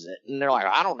label is it? And they're like,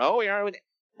 I don't know.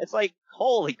 It's like,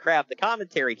 holy crap, the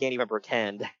commentary can't even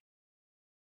pretend.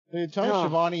 Dude, Tony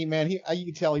Schiavone, man, you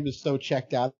could tell he was so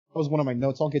checked out. That was one of my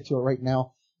notes. I'll get to it right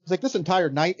now. It's like this entire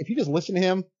night, if you just listen to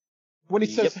him, when he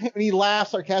says, when he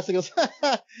laughs sarcastically, he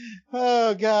goes,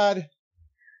 oh God.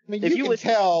 I mean, you can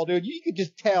tell, dude, you could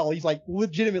just tell he's like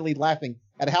legitimately laughing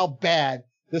at how bad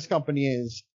this company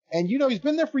is. And he's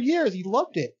been there for years. He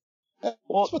loved it. That's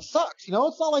what sucks, It's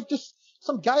not like just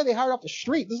some guy they hired off the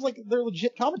street. This is like their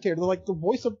legit commentator. They're like the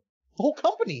voice of the whole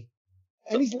company.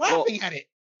 And he's laughing at it.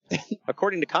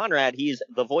 According to Conrad, he's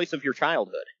the voice of your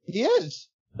childhood. He is.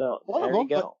 So, there you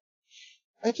go.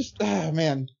 I just,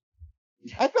 man.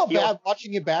 I felt bad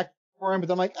watching it back for him,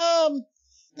 but I'm like,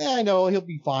 I know, he'll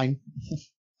be fine.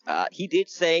 He did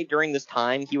say during this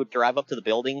time he would drive up to the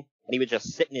building and he would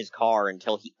just sit in his car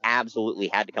until he absolutely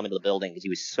had to come into the building because he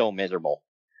was so miserable.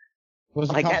 Was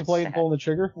he Like, that's contemplating sad. pulling the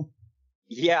trigger?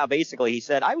 Yeah, basically, he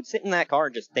said, I would sit in that car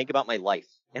and just think about my life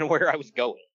and where I was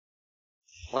going.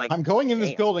 Like, I'm going in this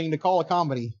damn. building to call a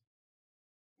comedy.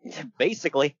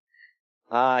 Basically.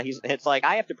 It's like,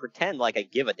 I have to pretend like I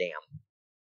give a damn.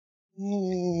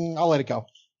 I'll let it go.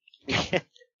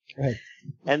 Right.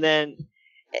 And then,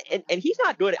 and he's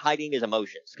not good at hiding his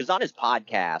emotions, because on his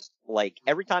podcast, like,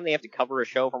 every time they have to cover a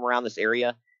show from around this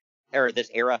area, or this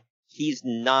era, he's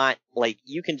not, like,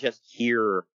 you can just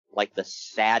hear, like, the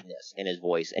sadness in his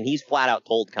voice, and he's flat out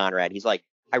told Conrad, he's like,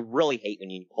 I really hate when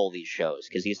you pull these shows,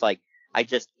 because he's like,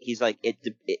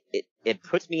 it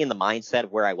puts me in the mindset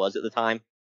of where I was at the time,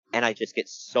 and I just get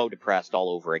so depressed all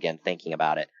over again thinking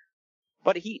about it.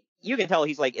 But you can tell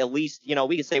he's like, at least, you know,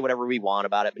 we can say whatever we want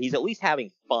about it, but he's at least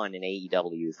having fun in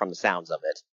AEW from the sounds of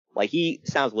it. Like, he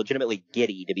sounds legitimately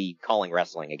giddy to be calling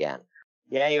wrestling again.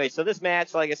 Yeah, anyway, so this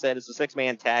match, like I said, is a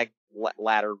 6-man tag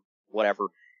ladder, whatever.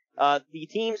 The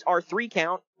teams are 3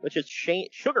 count, which is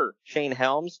Shane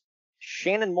Helms,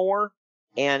 Shannon Moore,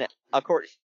 and, of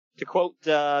course, to quote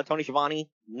Tony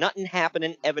Schiavone, nothing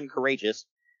happening, Evan Courageous.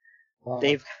 Wow.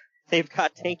 They've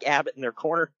got Tank Abbott in their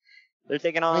corner. They're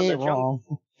taking on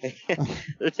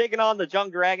they're taking on the Young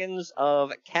Dragons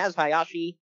of Kaz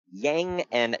Hayashi, Yang,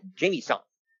 and Jamie Sun,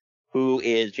 who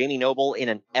is Jamie Noble in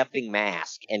an effing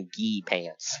mask and gi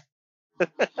pants.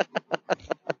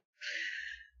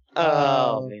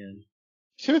 Oh man.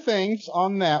 2 things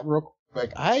on that real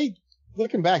quick.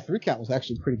 Looking back, 3 count was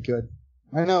actually pretty good.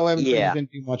 I know Evan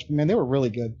didn't do much, but man, they were really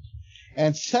good.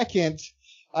 And second,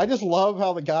 I just love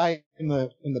how the guy in the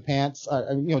pants,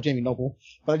 Jamie Noble,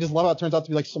 but I just love how it turns out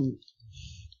to be like some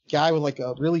guy with like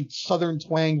a really southern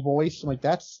twang voice. I'm like,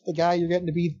 that's the guy you're getting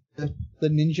to be the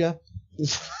ninja.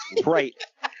 Right.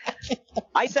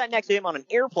 I sat next to him on an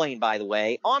airplane, by the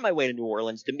way, on my way to New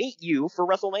Orleans to meet you for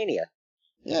WrestleMania.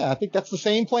 Yeah, I think that's the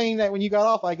same plane that when you got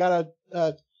off, I got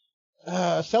a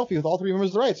selfie with all 3 members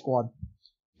of the Riot Squad.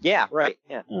 Yeah, right.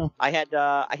 Yeah. Oh. I had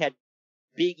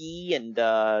Big E and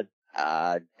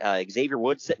Xavier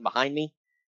Woods sitting behind me,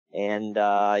 and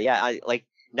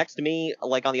next to me,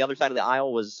 like on the other side of the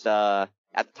aisle, was at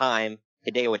the time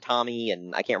Hideo Itami,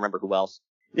 and I can't remember who else.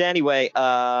 Anyway,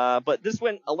 but this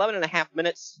went 11.5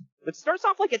 minutes. It starts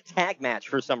off like a tag match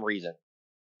for some reason.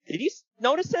 Did you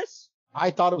notice this?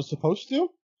 I thought it was supposed to.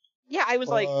 Yeah, I was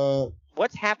like,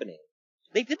 what's happening?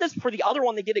 They did this for the other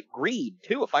one they did at Greed,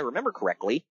 too, if I remember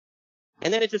correctly.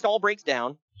 And then it just all breaks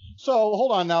down. So,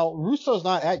 hold on now. Russo's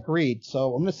not at Greed,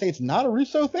 so I'm going to say it's not a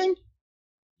Russo thing?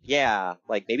 Yeah,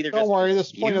 like maybe they're Don't just... worry,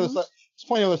 there's plenty of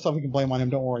other stuff we can blame on him,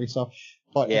 don't worry. So,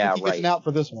 but yeah, I think he gets an out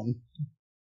for this one.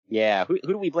 Yeah, who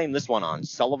do we blame this one on?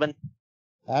 Sullivan?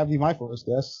 That'd be my first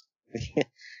guess.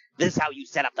 This is how you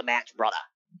set up the match, brother.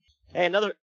 Hey,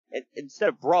 instead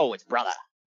of bro, it's brother.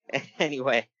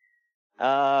 Anyway,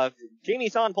 Jamie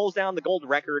Sun pulls down the gold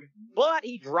record, but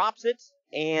he drops it,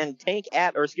 and Tank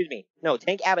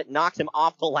Abbott knocks him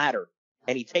off the ladder,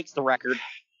 and he takes the record.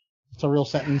 It's a real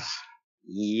sentence.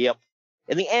 Yep.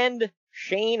 In the end,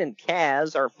 Shane and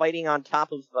Kaz are fighting on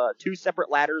top of 2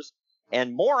 separate ladders,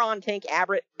 and moron Tank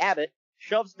Abbott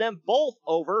shoves them both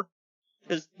over,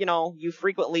 because, you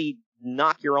frequently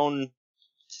knock your own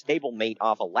stablemate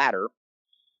off a ladder.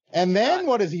 And then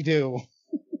what does he do?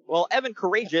 Well, Evan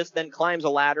Courageous then climbs a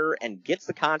ladder and gets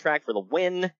the contract for the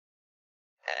win.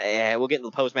 We'll get into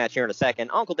the post-match here in a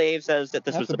second. Uncle Dave says that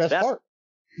this was the best part.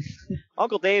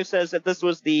 Uncle Dave says that this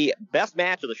was the best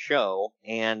match of the show,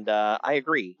 and I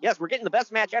agree. Yes, we're getting the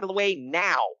best match out of the way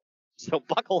now, so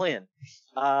buckle in.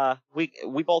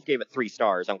 We both gave it 3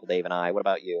 stars, Uncle Dave and I. What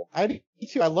about you? I do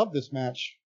too. I love this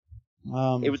match.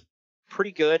 It was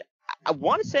pretty good. I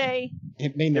want to say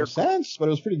it made no sense, but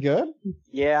it was pretty good.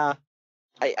 Yeah,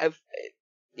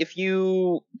 if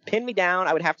you pin me down,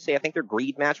 I would have to say I think their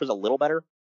Greed match was a little better,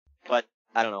 but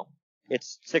I don't know.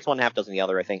 It's 6 1 half dozen the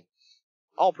other, I think.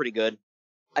 All pretty good.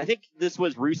 I think this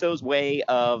was Russo's way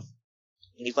of,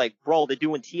 he's like, bro, they're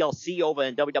doing TLC over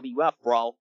in WWF,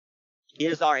 bro.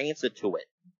 Here's our answer to it.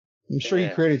 I'm sure he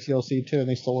created TLC too, and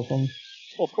they stole it from him.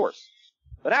 Well, of course.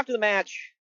 But after the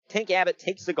match, Tank Abbott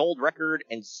takes the gold record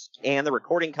and the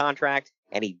recording contract,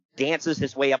 and he dances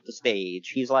his way up the stage.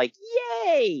 He's like,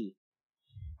 yay!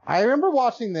 I remember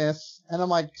watching this, and I'm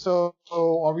like, so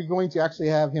are we going to actually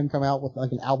have him come out with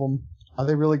like an album? Are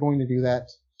they really going to do that?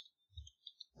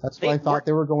 That's what I thought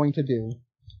they were going to do.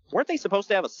 Weren't they supposed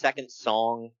to have a second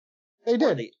song? They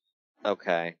did.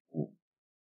 Okay.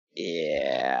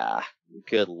 Yeah.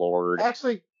 Good lord.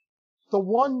 Actually, the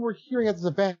one we're hearing at this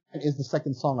event is the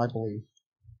second song, I believe.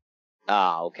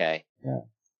 Ah, okay. Yeah.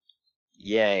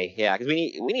 Yay. Yeah, because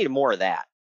we needed more of that.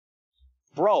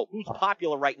 Bro, who's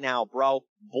popular right now, bro?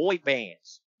 Boy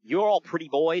bands. You're all pretty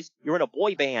boys. You're in a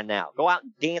boy band now. Go out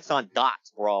and dance on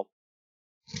dots, bro.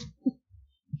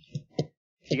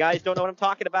 If you guys don't know what I'm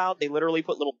talking about, they literally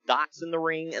put little dots in the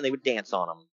ring and they would dance on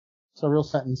them. It's a real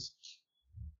sentence.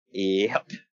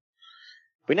 Yep.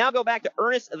 We now go back to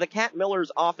Ernest the Cat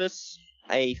Miller's office.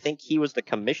 I think he was the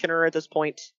commissioner at this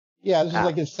point. Yeah, this is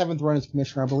like his 7th run as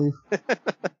commissioner, I believe.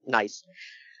 Nice.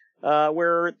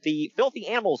 Where the filthy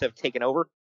animals have taken over.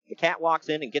 The Cat walks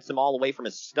in and gets them all away from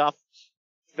his stuff.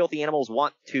 Filthy animals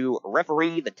want to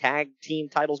referee the tag team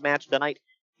titles match tonight,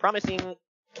 promising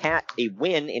Cat a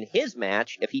win in his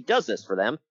match if he does this for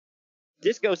them.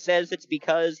 Disco says it's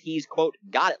because he's, quote,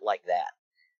 got it like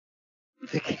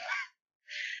that.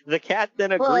 The Cat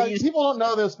then agrees. Well, people don't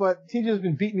know this, but TJ's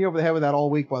been beating me over the head with that all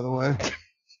week, by the way.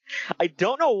 I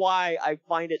don't know why I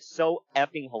find it so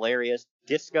effing hilarious.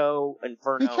 Disco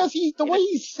Inferno. Because the way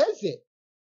he says it.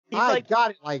 I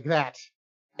got it like that.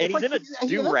 And he's in a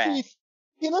do-rag.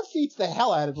 He enunciates the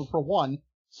hell out of it, for one.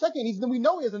 Second, we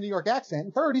know he has a New York accent.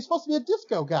 And third, he's supposed to be a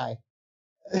disco guy.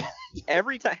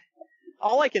 Every time.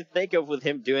 All I can think of with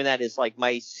him doing that is like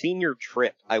my senior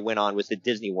trip I went on was to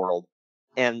Disney World.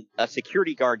 And a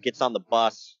security guard gets on the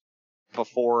bus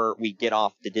before we get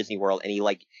off to Disney World.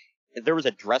 And there was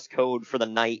a dress code for the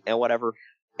night and whatever.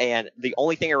 And the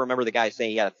only thing I remember the guy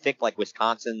saying, he had a thick, like,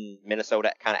 Wisconsin,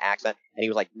 Minnesota kind of accent. And he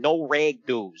was like, no rag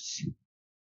do's.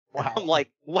 Wow. I'm like,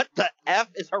 what the F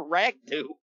is a rag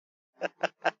do?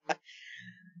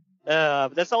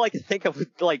 But that's all I can think of.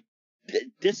 Like,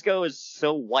 Disco is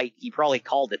so white, he probably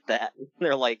called it that.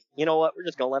 They're like, you know what, we're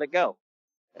just gonna let it go.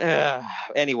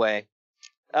 Anyway,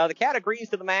 the Cat agrees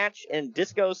to the match, and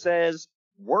Disco says,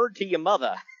 word to your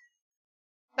mother.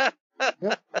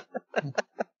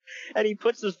 And he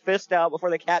puts his fist out before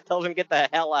the Cat tells him to get the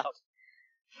hell out.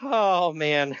 Oh,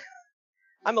 man.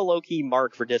 I'm a low-key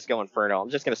mark for Disco Inferno. I'm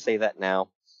just going to say that now.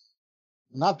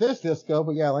 Not this Disco,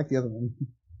 but yeah, I like the other one.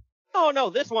 Oh, no,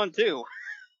 this one, too.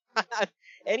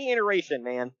 Any iteration,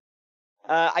 man.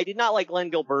 I did not like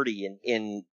Glenn Gilberti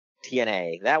in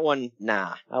TNA. That one,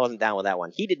 nah. I wasn't down with that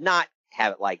one. He did not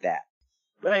have it like that.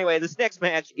 But anyway, this next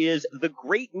match is the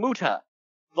Great Muta.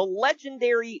 The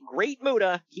legendary Great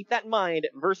Muta, keep that in mind,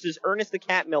 versus Ernest the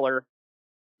Cat Miller.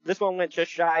 This one went just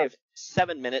shy of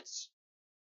 7 minutes.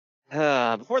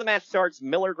 Before the match starts,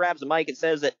 Miller grabs a mic and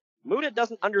says that Muta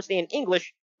doesn't understand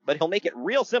English, but he'll make it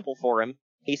real simple for him.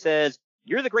 He says,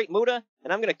 you're the Great Muta,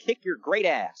 and I'm going to kick your great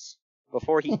ass,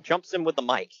 before he jumps him with the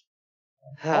mic.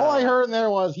 All I heard in there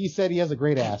was he said he has a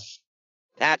great ass.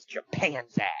 That's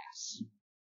Japan's ass.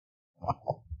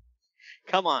 Wow.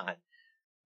 Come on.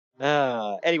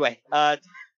 Anyway,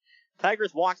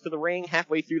 Tigress walks to the ring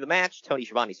halfway through the match. Tony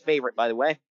Schiavone's favorite, by the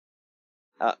way.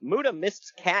 Muta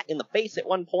missed Cat in the face at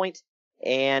one point,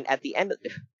 and at the end,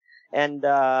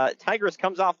 Tigress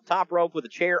comes off the top rope with a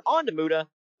chair onto Muta,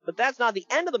 but that's not the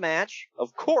end of the match,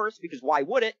 of course, because why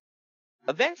would it?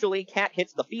 Eventually, Cat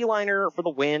hits the feliner for the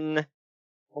win.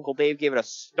 Uncle Dave gave it a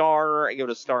star. I gave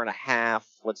it a 1.5 stars.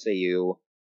 What say you?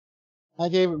 I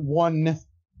gave it 1.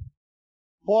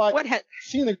 But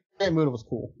seeing the Great Muta was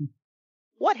cool.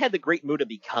 What had the Great Muta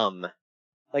become?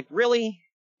 Like, really?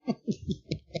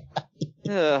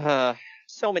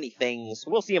 So many things.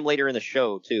 We'll see him later in the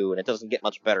show, too, and it doesn't get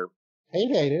much better.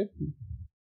 Hated.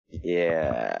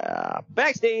 Yeah.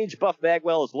 Backstage, Buff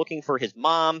Bagwell is looking for his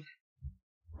mom.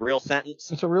 Real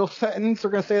sentence. It's a real sentence.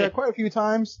 They're going to say that quite a few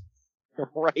times.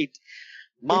 Right.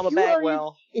 Mama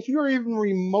Bagwell. If you're even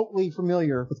remotely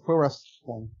familiar with pro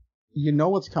wrestling, you know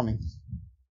what's coming.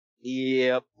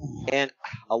 Yep. And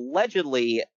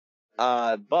allegedly,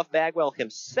 Buff Bagwell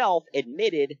himself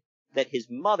admitted that his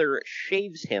mother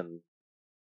shaves him.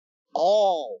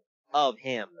 All of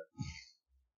him.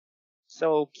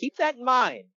 So keep that in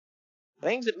mind.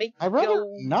 Things that make I'd rather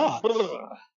not.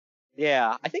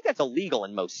 Yeah, I think that's illegal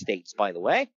in most states, by the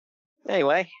way.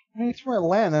 Anyway. It's from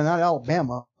Atlanta, not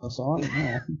Alabama, so I don't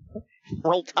know.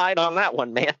 Roll Tide on that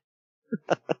one, man.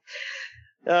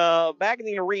 Back in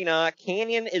the arena,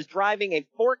 Kanyon is driving a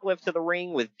forklift to the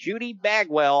ring with Judy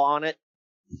Bagwell on it.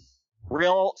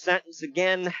 Real sentence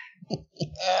again.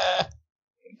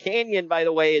 Kanyon, by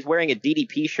the way, is wearing a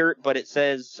DDP shirt, but it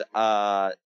says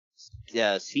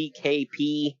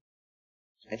CKP,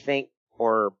 I think,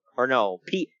 or no,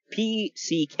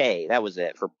 PCK. That was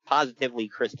it, for Positively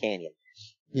Chris Kanyon.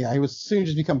 Yeah, he would soon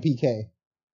just become PK.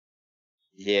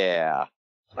 Yeah.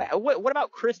 What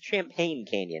about Chris Champagne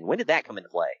Kanyon? When did that come into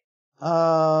play?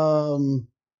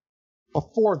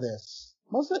 Before this.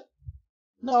 Was it?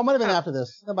 No, it might have been after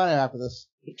this. It might have been after this.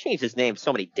 He changed his name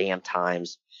so many damn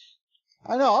times.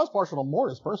 I know, I was partial to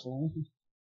Mortis, personally.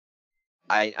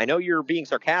 I know you're being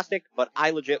sarcastic, but I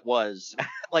legit was.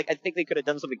 Like, I think they could have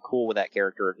done something cool with that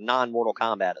character, non-Mortal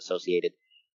Kombat associated.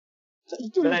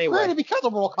 Dude, it's created because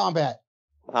of Mortal Kombat.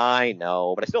 I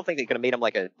know, but I still think they could have made him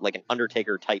like an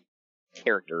Undertaker type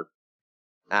character.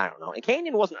 I don't know. And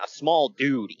Kanyon wasn't a small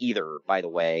dude either, by the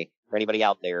way, for anybody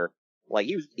out there. Like,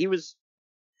 he was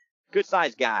a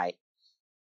good-sized guy.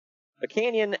 But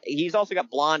Kanyon, he's also got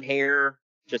blonde hair,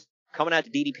 just coming out to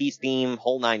DDP's theme,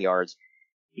 whole 9 yards.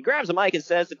 He grabs a mic and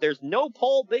says that there's no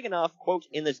pole big enough, quote,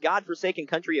 in this godforsaken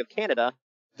country of Canada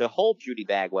to hold Judy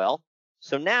Bagwell.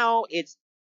 So now it's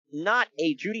not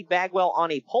a Judy Bagwell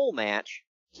on a pole match,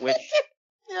 which...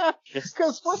 yeah,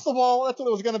 because first of all, that's what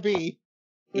it was going to be.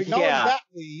 We acknowledge that,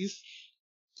 please.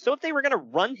 So if they were going to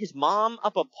run his mom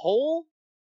up a pole?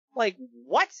 Like,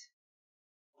 what?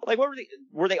 Like, what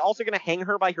were they also going to hang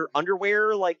her by her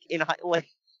underwear, like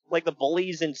the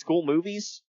bullies in school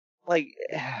movies? Like,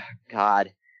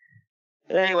 God.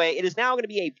 But anyway, it is now going to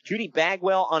be a Judy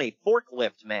Bagwell on a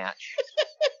forklift match.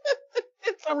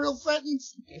 It's a real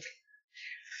sentence.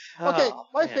 Okay,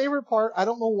 my favorite part, I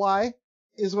don't know why,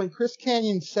 is when Chris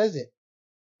Kanyon says it.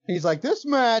 He's like, this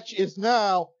match is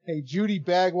now a Judy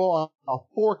Bagwell on a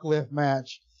forklift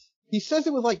match. He says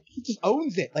it with he just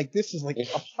owns it. Like, this is like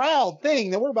a proud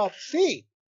thing that we're about to see.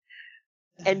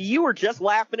 And you were just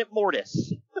laughing at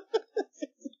Mortis.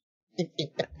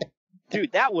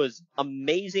 Dude, that was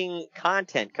amazing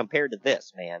content compared to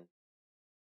this, man.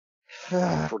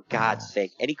 For God's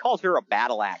sake. And he calls her a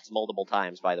battle axe multiple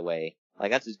times, by the way.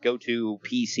 Like, that's his go-to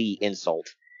PC insult.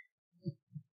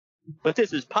 But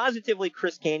this is positively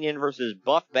Chris Kanyon versus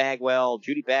Buff Bagwell,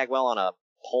 Judy Bagwell on a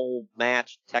pole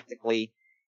match, technically.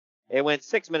 It went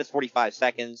 6 minutes, 45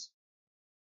 seconds.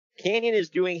 Kanyon is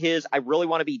doing his I really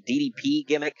want to be DDP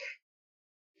gimmick.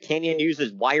 Kanyon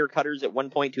uses wire cutters at one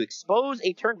point to expose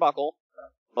a turnbuckle,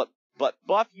 but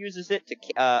Buff uses it to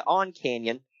on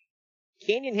Kanyon.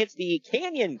 Kanyon hits the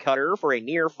Kanyon cutter for a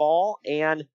near fall,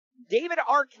 and David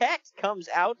Arquette comes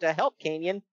out to help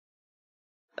Kanyon.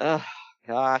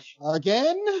 Gosh.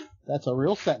 Again? That's a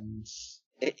real sentence.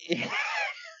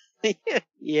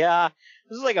 Yeah,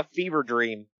 this is like a fever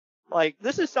dream. Like,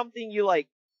 this is something you like.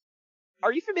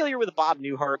 Are you familiar with the Bob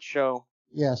Newhart show?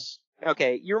 Yes.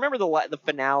 Okay, you remember the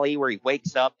finale where he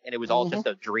wakes up and it was all just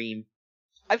a dream?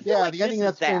 I feel like the ending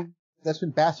that's been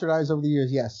bastardized over the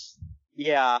years, yes.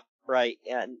 Yeah, right.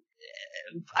 And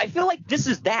I feel like this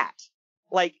is that.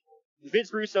 Like,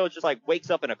 Vince Russo just like wakes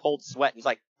up in a cold sweat and he's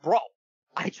like, bro,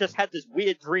 I just had this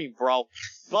weird dream, bro.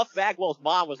 Buff Bagwell's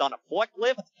mom was on a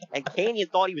forklift and Kanyon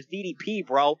thought he was DDP,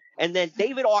 bro. And then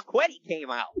David Arquette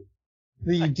came out.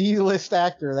 The D-list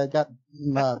actor that got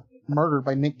murdered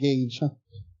by Nick Gage.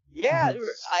 Yeah,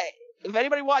 if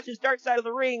anybody watches Dark Side of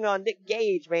the Ring on Nick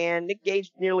Gage, man, Nick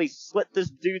Gage nearly slit this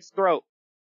dude's throat.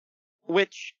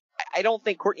 Which I don't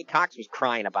think Courtney Cox was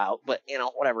crying about, but,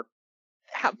 whatever.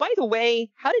 By the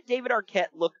way, how did David Arquette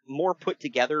look more put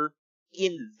together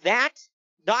in that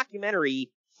documentary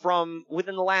from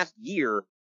within the last year,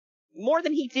 more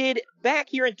than he did back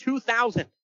here in 2000?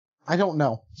 I don't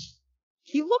know.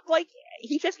 He looked like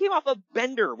he just came off a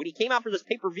bender when he came out for this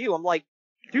pay-per-view. I'm like,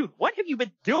 dude, what have you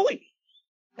been doing?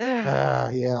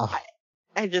 Yeah.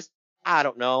 I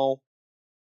don't know.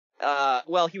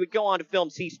 Well, he would go on to film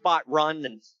C-Spot Run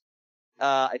and,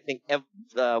 I think,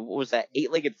 what was that,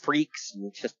 Eight-Legged Freaks,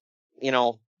 and just,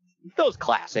 those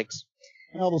classics.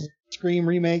 All those Scream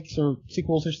remakes, or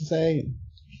sequels, I should say.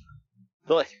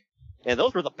 Yeah,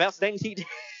 those were the best things he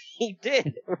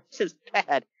did, which is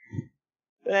bad.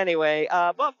 But anyway,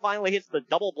 Buff finally hits the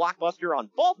double blockbuster on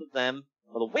both of them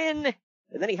for the win,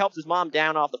 and then he helps his mom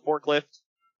down off the forklift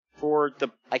for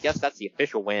I guess that's the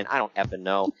official win. I don't effing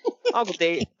know. Uncle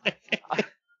Dave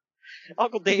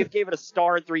gave it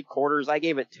 1 3/4. I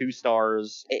gave it 2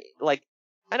 stars.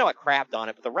 I know I crapped on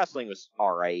it, but the wrestling was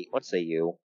alright. What say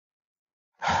you?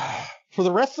 For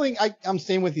the wrestling, I'm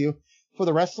staying with you. For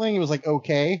the wrestling, it was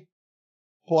okay,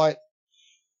 but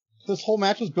this whole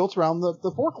match was built around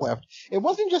the forklift. It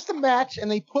wasn't just a match,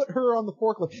 and they put her on the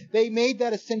forklift. They made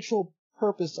that essential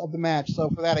purpose of the match, so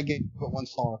for that I gave it 1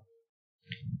 star.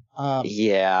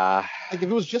 Yeah. If it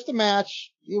was just a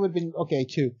match, it would have been okay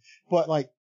too. But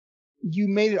you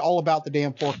made it all about the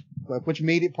damn forklift, which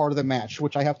made it part of the match,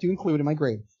 which I have to include in my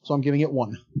grade. So I'm giving it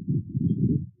 1.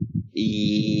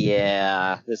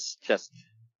 Yeah, this just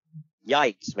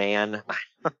yikes, man.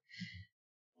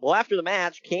 Well, after the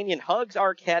match, Kanyon hugs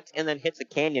Arquette and then hits a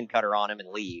Kanyon cutter on him and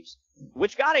leaves,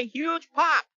 which got a huge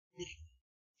pop.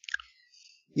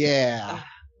 Yeah.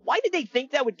 Why did they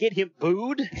think that would get him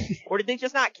booed? Or did they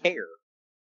just not care?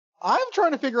 I'm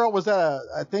trying to figure out, was that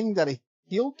a thing that a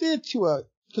heel did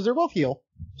because they're both heel.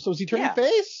 So is he turning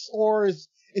face, or is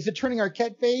it turning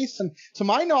Arquette face? And to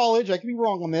my knowledge, I could be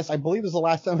wrong on this, I believe it was the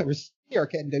last time I ever see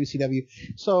Arquette in WCW.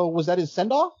 So was that his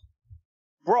send-off?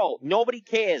 Bro, nobody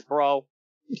cares, bro.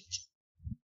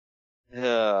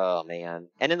 Oh, man.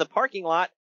 And in the parking lot,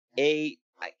 I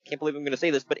can't believe I'm going to say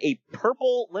this, but a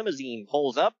purple limousine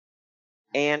pulls up,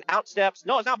 and out steps,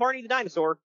 no, it's not Barney the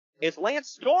Dinosaur, it's Lance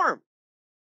Storm.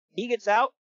 He gets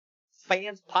out,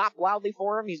 fans pop loudly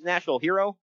for him, he's a national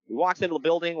hero. He walks into the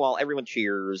building while everyone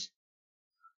cheers.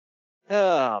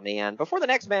 Oh, man. Before the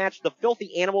next match, the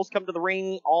Filthy Animals come to the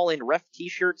ring, all in ref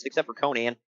t-shirts, except for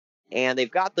Conan, and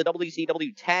they've got the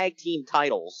WCW Tag Team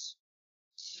titles.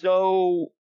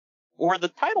 So, were the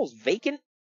titles vacant?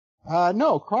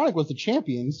 No, Chronic was the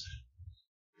champions.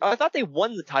 I thought they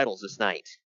won the titles this night.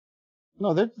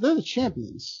 No, they're the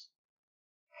champions.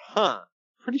 Huh.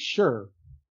 Pretty sure.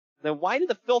 Then why do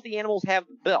the Filthy Animals have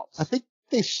the belts? I think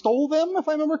they stole them, if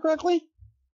I remember correctly.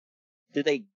 Did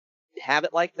they have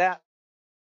it like that?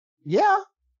 Yeah.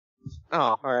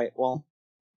 Oh, alright, well,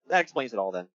 that explains it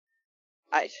all then.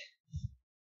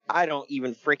 I don't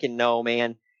even freaking know,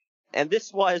 man. And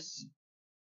this was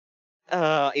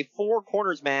a four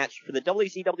corners match for the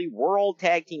WCW World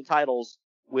Tag Team titles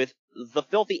with the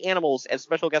Filthy Animals as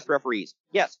special guest referees.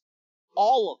 Yes,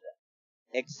 all of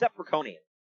them, except for Conan.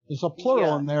 There's a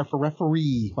plural in there for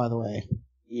referee, by the way.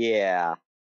 Yeah.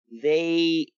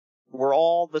 They were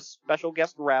all the special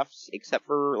guest refs, except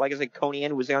for, like I said,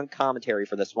 Conan was on commentary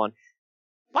for this one.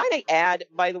 Might I add,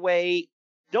 by the way,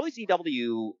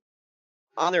 WCW,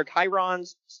 on their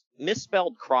chyrons,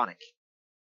 misspelled Chronic.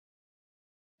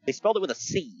 They spelled it with a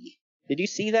C. Did you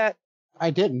see that? I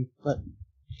didn't, but...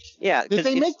 Yeah. Did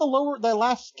they make the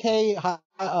last K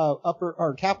upper,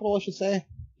 or capital, I should say?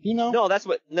 Do you know? No, that's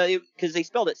what, no, because they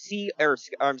spelled it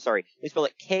I'm sorry, they spelled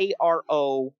it Kronic.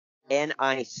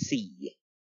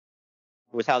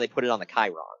 Was how they put it on the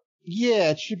chyron. Yeah,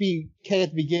 it should be K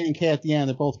at the beginning, K at the end.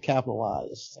 They're both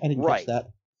capitalized. I didn't catch that.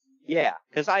 Yeah,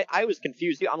 because I was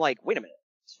confused. I'm like, wait a minute.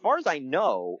 As far as I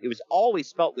know, it was always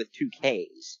spelt with two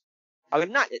Ks. I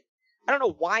don't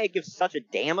know why I give such a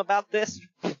damn about this.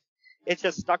 It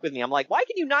just stuck with me. I'm like, why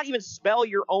can you not even spell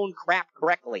your own crap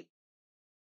correctly?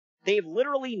 They've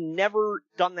literally never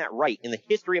done that right in the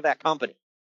history of that company.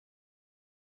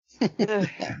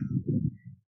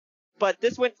 But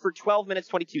this went for 12 minutes,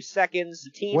 22 seconds.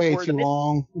 The teams Way were too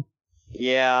long.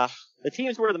 Yeah. The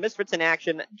teams were the Misfits in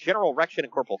Action, General Rection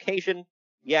and Corporal Cation.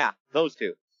 Yeah, those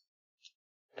two.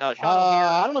 I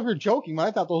don't know if you're joking, but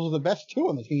I thought those were the best two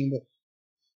on the team. But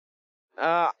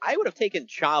I would have taken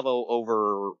Chavo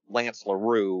over Lance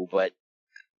LaRue, but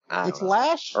it's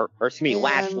Lash? Or excuse me,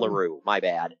 Lash LaRue. My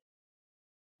bad.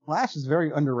 Lash is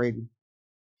very underrated.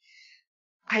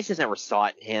 I just never saw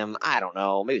it in him. I don't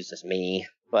know. Maybe it's just me.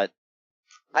 But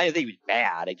I didn't think he was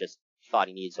bad. I just thought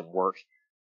he needed some work.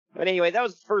 But anyway, that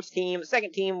was the first team. The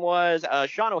second team was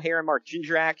Sean O'Haire and Mark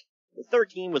Jindrak. The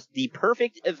third team was the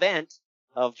Perfect Event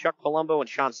of Chuck Palumbo and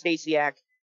Sean Stasiak.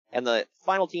 And the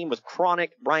final team was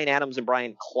Chronic, Brian Adams, and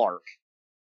Brian Clark.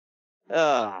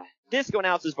 Disco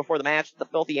announces before the match that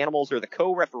the Filthy Animals are the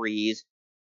co-referees.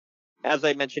 As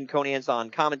I mentioned, Conan's on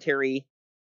commentary.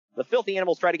 The Filthy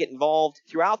Animals try to get involved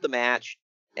throughout the match,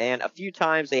 and a few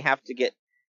times they have to get,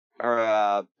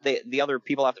 the other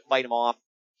people have to fight him off.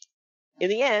 In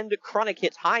the end, Chronic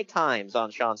hits high times on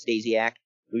Sean Stasiak.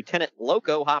 Lieutenant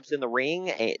Loco hops in the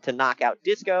ring to knock out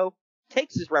Disco,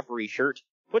 takes his referee shirt,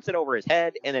 puts it over his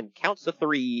head, and then counts to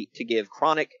 3 to give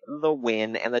Chronic the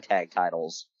win and the tag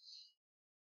titles.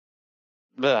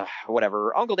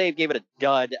 Whatever. Uncle Dave gave it a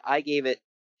dud. I gave it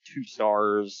 2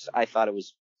 stars. I thought it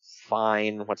was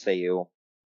fine. What say you?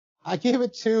 I gave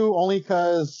it 2 only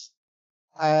because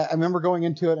I remember going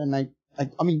into it and I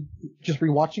mean, just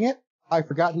rewatching it, I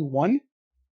forgot who won.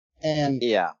 And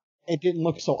yeah, it didn't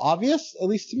look so obvious, at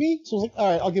least to me. So I was like,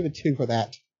 alright, I'll give it 2 for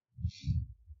that.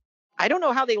 I don't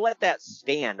know how they let that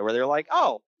stand, where they're like,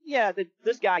 oh, yeah,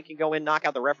 this guy can go in, knock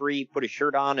out the referee, put his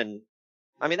shirt on, and,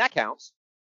 I mean, that counts.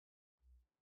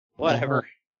 Whatever.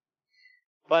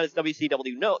 But it's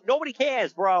WCW. No, nobody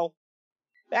cares, bro.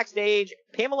 Backstage,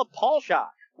 Pamela Paulshock,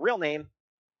 real name,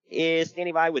 is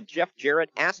standing by with Jeff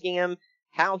Jarrett, asking him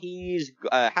how he's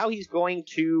going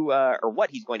to, or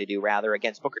what he's going to do, rather,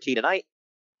 against Booker T tonight.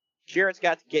 Jarrett's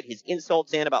got to get his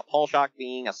insults in about Paulshock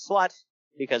being a slut,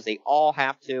 because they all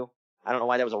have to. I don't know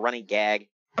why that was a running gag.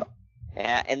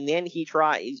 And then he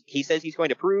says he's going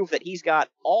to prove that he's got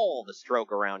all the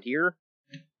stroke around here.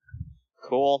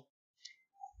 Cool.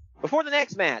 Before the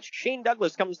next match, Shane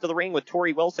Douglas comes to the ring with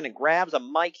Torrie Wilson and grabs a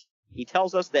mic. He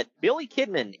tells us that Billy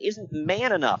Kidman isn't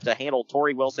man enough to handle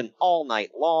Torrie Wilson all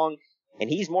night long, and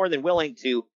he's more than willing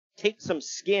to take some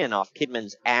skin off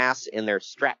Kidman's ass in their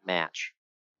strap match.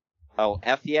 Oh,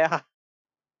 F yeah?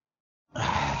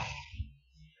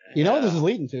 You know what this is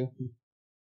leading to?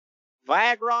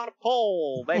 Viagra on a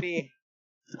pole, baby.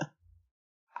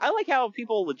 I like how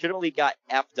people legitimately got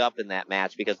effed up in that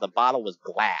match because the bottle was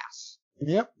glass.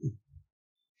 Yep.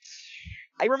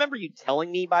 I remember you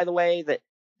telling me, by the way, that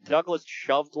Douglas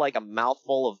shoved like a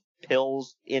mouthful of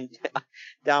pills in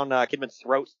down Kidman's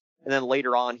throat, and then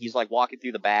later on he's like walking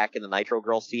through the back, and the Nitro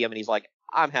girls see him, and he's like,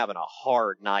 "I'm having a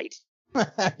hard night."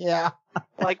 Yeah.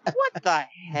 Like, what the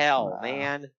hell,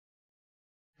 man?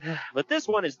 But this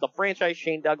one is the franchise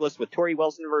Shane Douglas with Torrie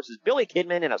Wilson versus Billy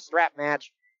Kidman in a strap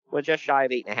match with just shy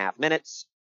of 8.5 minutes.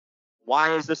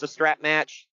 Why is this a strap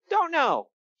match? Don't know.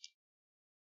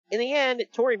 In the end,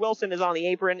 Torrie Wilson is on the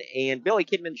apron, and Billy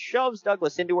Kidman shoves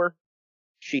Douglas into her.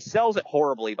 She sells it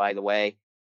horribly, by the way.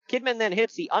 Kidman then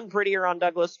hits the unprettier on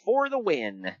Douglas for the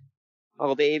win.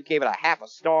 Uncle Dave gave it a 0.5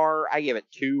 star. I give it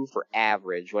 2 for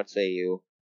average. What say you?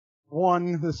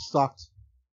 1. This sucked.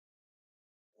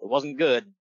 It wasn't good.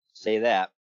 Say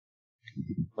that.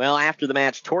 Well, after the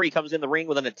match, Torrie comes in the ring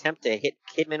with an attempt to hit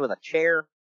Kidman with a chair.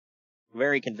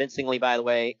 Very convincingly, by the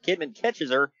way. Kidman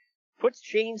catches her, puts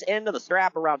Shane's end of the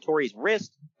strap around Torrie's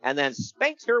wrist, and then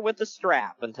spanks her with the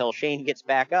strap until Shane gets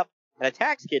back up and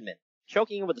attacks Kidman,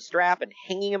 choking him with the strap and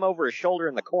hanging him over his shoulder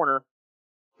in the corner.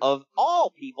 Of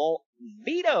all people,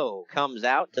 Vito comes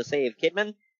out to save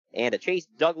Kidman and to chase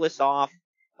Douglas off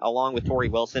along with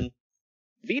Torrie Wilson.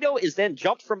 Vito is then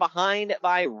jumped from behind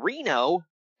by Reno,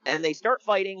 and they start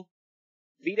fighting.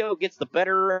 Vito gets the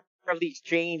better of the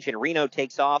exchange, and Reno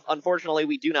takes off. Unfortunately,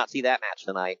 we do not see that match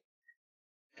tonight.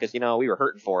 Because, we were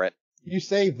hurting for it. You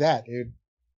saved that, dude.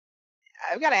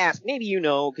 I've got to ask, maybe you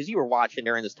know, because you were watching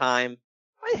during this time,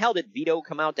 why the hell did Vito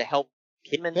come out to help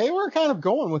Kidman? They were kind of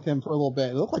going with him for a little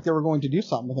bit. It looked like they were going to do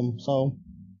something with him, so...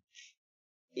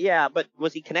 Yeah, but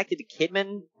was he connected to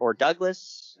Kidman or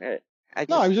Douglas?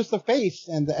 No, he was just the face,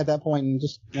 and at that point, and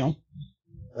just,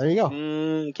 there you go.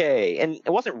 Okay, and it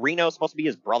wasn't Reno supposed to be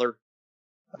his brother?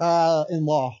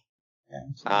 In-law. Yeah,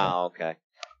 so oh, okay.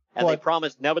 And they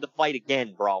promised never to fight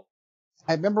again, bro.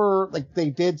 I remember, they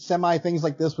did semi-things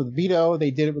like this with Vito.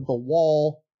 They did it with the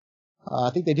Wall.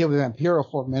 I think they did it with Vampiro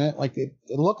for a minute.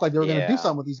 It looked like they were going to do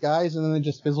something with these guys, and then it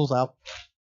just fizzles out.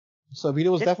 So Vito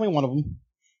was definitely one of them.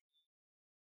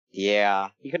 Yeah,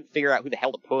 he couldn't figure out who the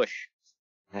hell to push.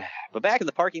 But back in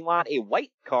the parking lot, a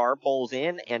white car pulls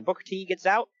in, and Booker T gets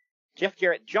out. Jeff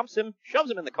Jarrett jumps him, shoves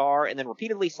him in the car, and then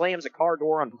repeatedly slams a car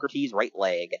door on Booker T's right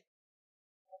leg.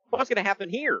 What's going to happen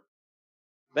here?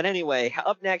 But anyway,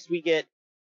 up next we get,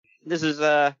 this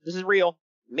is real,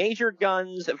 Major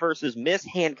Guns versus Miss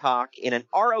Hancock in an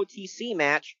ROTC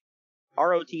match.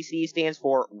 ROTC stands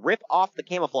for Rip Off the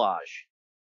Camouflage.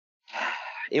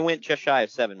 It went just shy of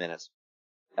 7 minutes.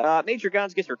 Major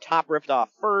Guns gets her top ripped off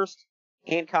first.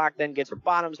 Hancock then gets her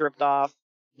bottoms ripped off.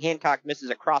 Hancock misses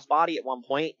a crossbody at one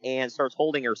point and starts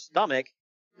holding her stomach.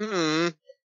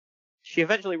 She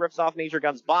eventually rips off Major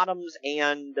Gun's bottoms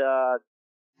and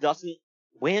doesn't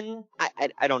win.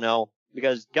 I don't know,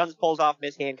 because Guns pulls off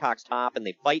Miss Hancock's top and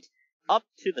they fight up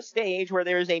to the stage where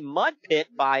there's a mud pit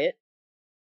by it.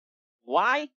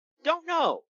 Why? Don't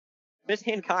know. Miss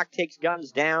Hancock takes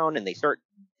Guns down and they start...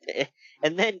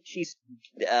 And then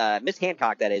Miss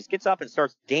Hancock, that is, gets up and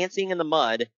starts dancing in the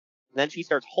mud. Then she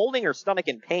starts holding her stomach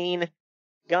in pain.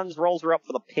 Guns rolls her up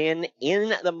for the pin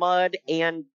in the mud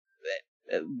and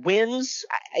wins.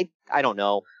 I don't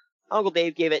know. Uncle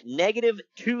Dave gave it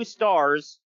 -2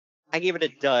 stars. I gave it a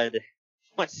dud.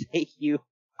 What say you?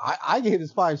 I gave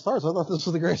this 5 stars. I thought this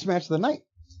was the greatest match of the night.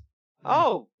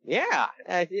 Oh, yeah.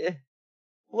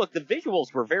 Look, the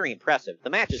visuals were very impressive. The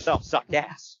match itself sucked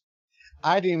ass.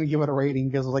 I didn't even give it a rating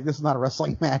because I was like, this is not a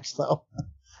wrestling match, though.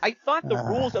 I thought the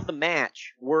rules of the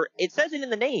match were, it says it in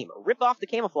the name, Rip Off the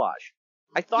Camouflage.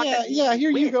 I thought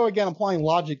here you go again applying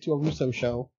logic to a Russo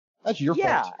show. That's your fault.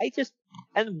 Yeah,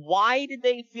 and why did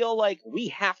they feel like we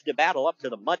have to battle up to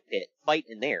the mud pit, fight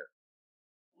in there?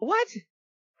 What?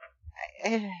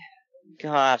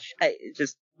 Gosh,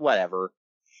 just whatever.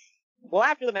 Well,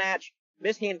 after the match,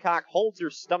 Miss Hancock holds her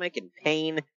stomach in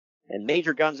pain, and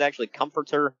Major Guns actually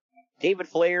comforts her. David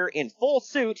Flair, in full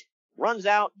suit, runs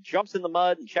out, jumps in the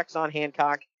mud, and checks on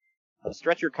Hancock. The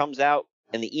stretcher comes out,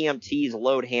 and the EMTs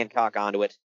load Hancock onto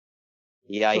it.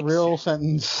 Yikes. It's a real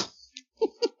sentence.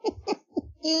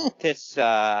 This,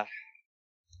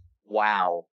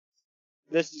 wow.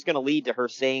 This is going to lead to her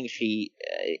saying she...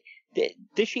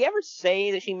 did she ever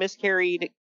say that she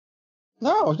miscarried?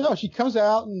 No, she comes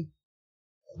out, and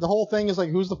the whole thing is like,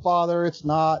 who's the father? It's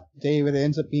not David. It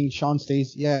ends up being Sean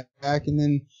Stasiak, and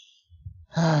then...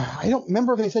 I don't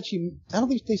remember if they said I don't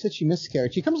think they said she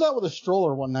miscarried. She comes out with a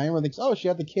stroller one night and everyone thinks, oh, she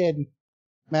had the kid.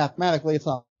 Mathematically, it's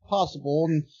not possible.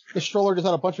 And the stroller just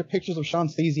had a bunch of pictures of Shawn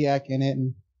Stasiak in it.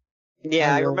 And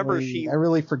yeah, I remember I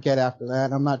really forget after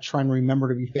that. I'm not trying to remember,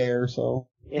 to be fair, so.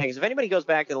 Yeah, because if anybody goes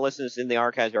back and listens in the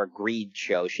archives of our Greed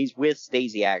show, she's with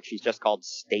Stasiak. She's just called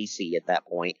Stacy at that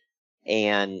point.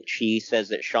 And she says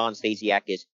that Shawn Stasiak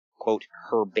is, quote,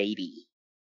 her baby.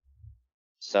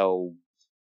 So,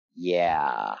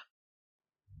 yeah.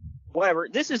 Whatever.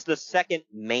 This is the second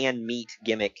man-meat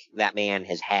gimmick that man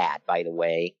has had, by the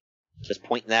way. Just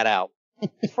pointing that out.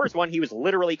 The first one, he was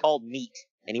literally called Meat,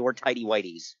 and he wore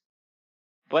tighty-whities.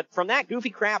 But from that goofy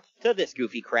crap to this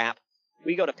goofy crap,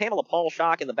 we go to Pamela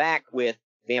Paulshock in the back with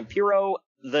Vampiro,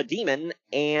 the Demon,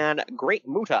 and Great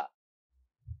Muta.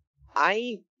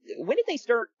 When did they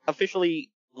start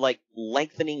officially,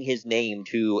 lengthening his name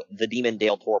to the Demon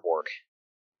Dale Torborg?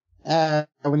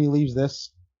 When he leaves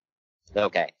this.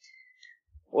 Okay.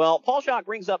 Well, Paulshock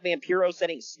brings up Vampiro,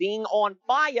 setting Sting on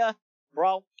fire,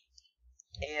 bro.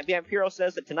 And Vampiro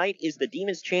says that tonight is the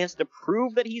Demon's chance to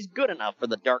prove that he's good enough for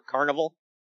the Dark Carnival.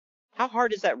 How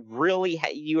hard is that really?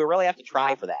 You really have to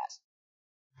try for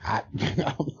that.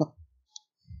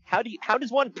 How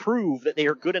does one prove that they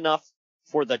are good enough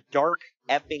for the Dark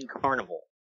effing Carnival?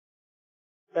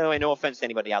 By the way, no offense to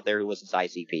anybody out there who listens to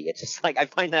ICP. It's just I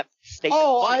find that statement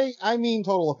funny. I mean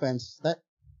total offense. That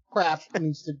crap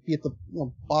needs to be at the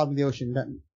bottom of the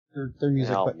ocean. Their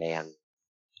music.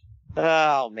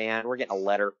 Oh man, we're getting a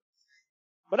letter.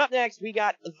 But up next, we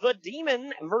got The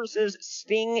Demon versus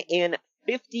Sting in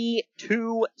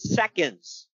 52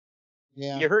 seconds.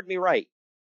 Yeah. You heard me right.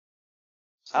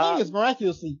 Sting is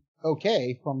miraculously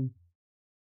okay from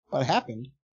what happened.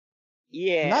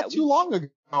 Yeah. Not too long ago,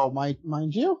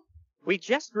 mind you. We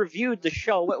just reviewed the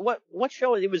show. What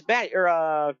show? It was Great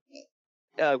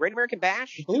American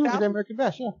Bash? I believe it was Great American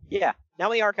Bash, yeah. Yeah. Now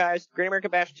in the archives, Great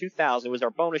American Bash 2000 was our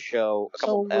bonus show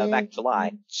back in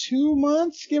July. 2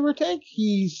 months, give or take.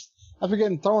 After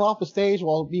getting thrown off the stage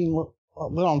while being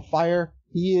lit on fire,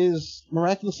 he is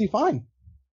miraculously fine.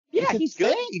 Yeah, he's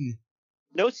good.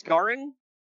 No scarring.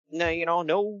 No,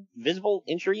 no visible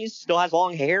injuries. Still has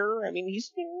long hair. I mean,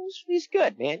 he's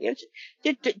good, man.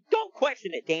 Don't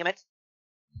question it, damn it.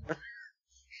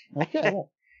 Okay.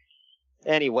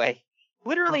 Anyway,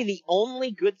 literally the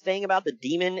only good thing about the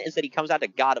Demon is that he comes out to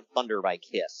God of Thunder by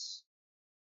Kiss.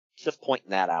 Just pointing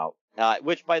that out.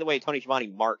 Which, by the way, Tony Schiavone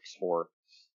marks for.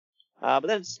 But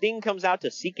then Sting comes out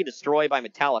to Seek and Destroy by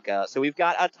Metallica, so we've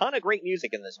got a ton of great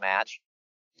music in this match.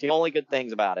 It's the only good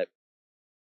things about it.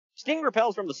 Sting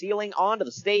repels from the ceiling onto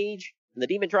the stage, and the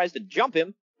Demon tries to jump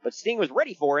him, but Sting was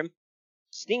ready for him.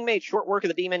 Sting made short work of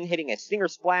the Demon, hitting a Stinger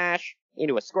Splash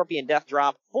into a Scorpion Death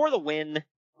Drop for the win.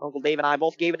 Uncle Dave and I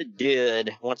both gave it a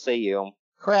dud. What say you?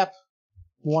 Crap.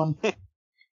 One.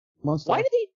 Why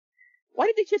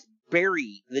did they just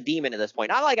bury the Demon at this point?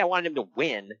 Not like I wanted him to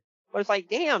win, but it's like,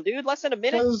 damn, dude, less than a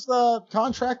minute. Because the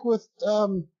contract with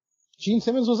Gene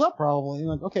Simmons was up, probably.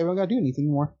 Like, okay, we don't gotta do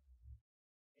anything more.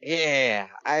 Yeah,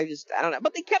 I don't know.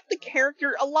 But they kept the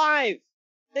character alive.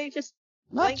 They just...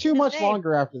 Not too much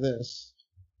longer after this.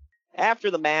 After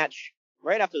the match,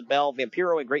 right after the bell,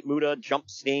 Vampiro and Great Muta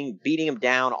jump Sting, beating him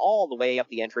down all the way up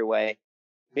the entryway.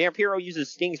 Vampiro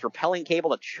uses Sting's repelling cable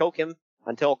to choke him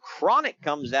until Chronic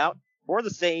comes out for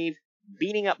the save,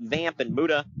 beating up Vamp and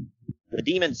Muta. The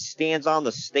Demon stands on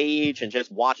the stage and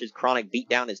just watches Chronic beat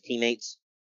down his teammates.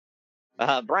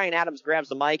 Brian Adams grabs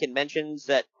the mic and mentions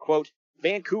that, quote,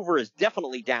 Vancouver is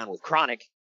definitely down with Chronic.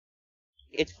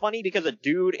 It's funny because a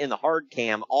dude in the hard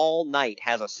cam all night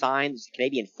has a sign that's the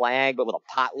Canadian flag, but with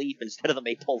a pot leaf instead of the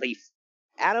maple leaf.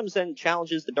 Adams then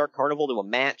challenges the Dark Carnival to a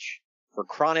match for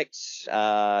Chronic's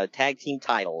tag team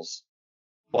titles.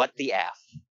 What the F?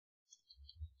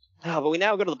 But we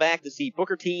now go to the back to see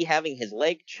Booker T having his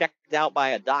leg checked out by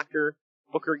a doctor.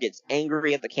 Booker gets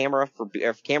angry at the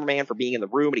cameraman for being in the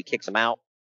room, and he kicks him out.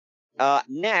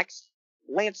 Next,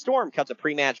 Lance Storm cuts a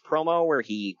pre-match promo where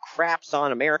he craps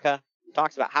on America,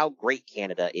 talks about how great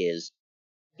Canada is.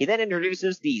 He then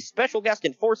introduces the special guest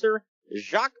enforcer,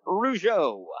 Jacques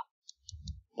Rougeau.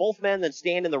 Both men then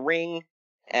stand in the ring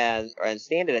and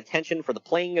stand at attention for the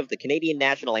playing of the Canadian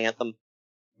national anthem.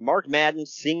 Mark Madden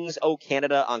sings "O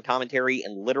Canada" on commentary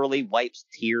and literally wipes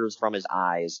tears from his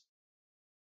eyes.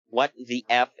 What the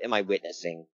F am I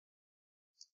witnessing?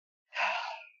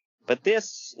 But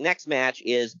this next match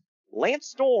is Lance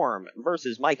Storm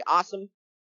versus Mike Awesome.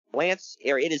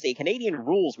 It is a Canadian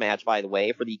rules match, by the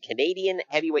way, for the Canadian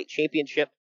Heavyweight Championship.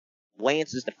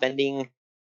 Lance is defending,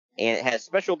 and it has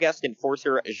special guest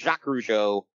enforcer Jacques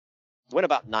Rougeau. Went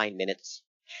about 9 minutes.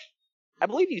 I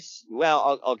believe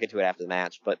I'll get to it after the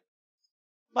match, but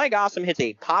Mike Awesome hits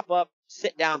a pop-up,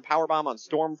 sit-down powerbomb on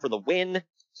Storm for the win,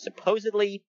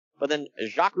 supposedly, but then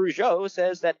Jacques Rougeau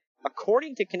says that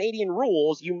according to Canadian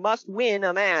rules, you must win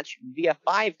a match via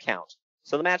 5 count.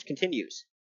 So the match continues.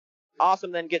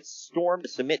 Awesome then gets Storm to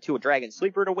submit to a Dragon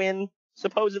Sleeper to win,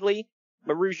 supposedly,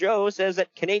 but Rougeau says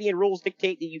that Canadian rules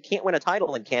dictate that you can't win a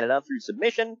title in Canada through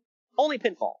submission, only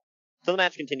pinfall. So the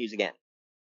match continues again.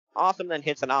 Awesome then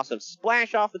hits an awesome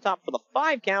splash off the top for the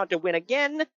 5 count to win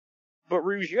again, but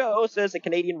Rougeau says that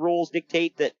Canadian rules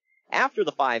dictate that after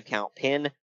the 5 count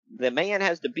pin, the man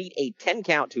has to beat a 10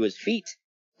 count to his feet.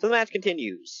 So the match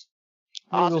continues.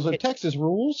 Those are Texas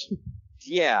rules.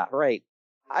 Yeah, right.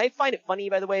 I find it funny,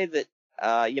 by the way, that,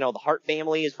 the Hart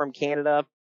family is from Canada,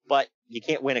 but you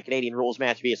can't win a Canadian rules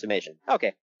match via submission.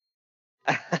 Okay.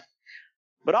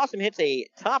 But Awesome hits a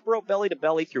top rope belly to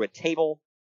belly through a table,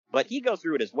 but he goes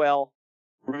through it as well.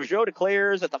 Rougeau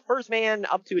declares that the first man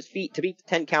up to his feet to beat the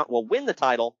 10 count will win the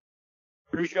title.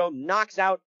 Rougeau knocks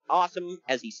out Awesome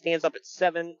as he stands up at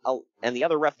 7, and the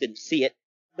other ref didn't see it.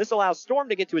 This allows Storm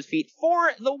to get to his feet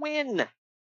for the win.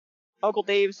 Uncle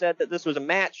Dave said that this was a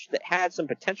match that had some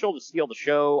potential to steal the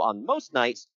show on most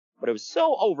nights, but it was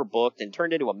so overbooked and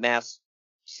turned into a mess.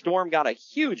 Storm got a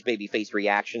huge babyface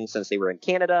reaction since they were in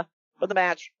Canada, but the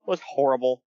match was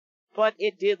horrible. But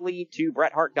it did lead to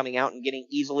Bret Hart coming out and getting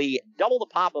easily double the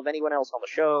pop of anyone else on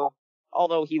the show,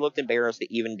 although he looked embarrassed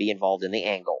to even be involved in the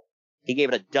angle. He gave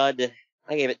it a dud.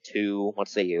 I gave it 2. What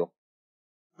say you?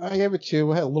 I gave it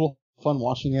 2. I had a little fun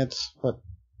watching it, but,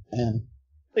 man.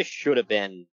 This should have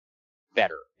been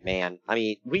better, man. I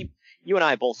mean, you and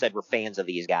I both said we're fans of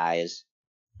these guys,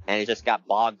 and it just got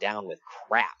bogged down with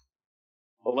crap.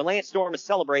 But when Lance Storm is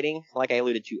celebrating, like I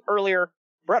alluded to earlier,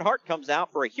 Bret Hart comes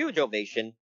out for a huge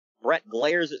ovation. Bret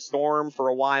glares at Storm for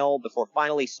a while before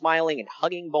finally smiling and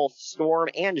hugging both Storm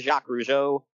and Jacques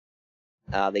Rougeau.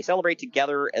 They celebrate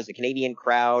together as the Canadian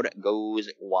crowd goes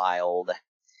wild.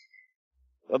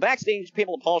 Well, backstage,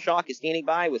 Pamela Paulshock is standing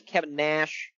by with Kevin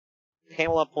Nash.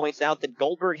 Pamela points out that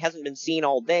Goldberg hasn't been seen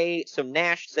all day, so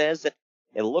Nash says that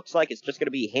it looks like it's just going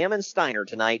to be him and Steiner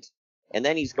tonight, and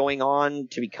then he's going on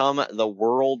to become the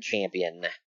world champion.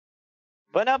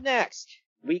 But up next,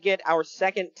 we get our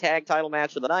second tag title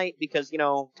match of the night because,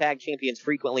 tag champions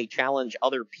frequently challenge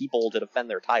other people to defend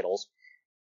their titles.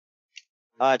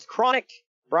 It's Chronic,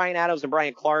 Brian Adams and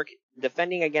Brian Clark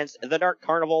defending against the Dark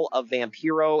Carnival of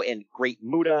Vampiro and Great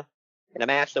Muta in a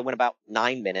match that went about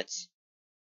 9 minutes.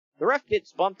 The ref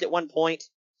gets bumped at one point,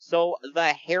 so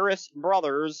the Harris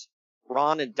brothers,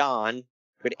 Ron and Don,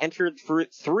 could enter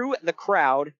through the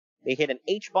crowd. They hit an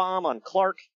H-bomb on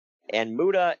Clark, and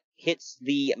Muta hits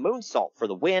the moonsault for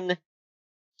the win.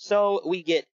 So we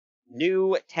get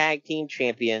new tag team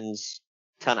champions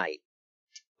tonight.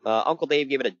 Uncle Dave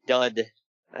gave it a dud.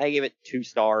 I gave it 2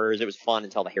 stars. It was fun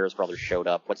until the Harris brothers showed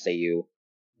up. What say you?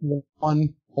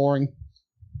 1. Boring.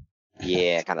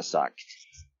 Yeah, it kind of sucked.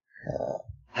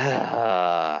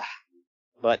 But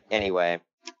anyway.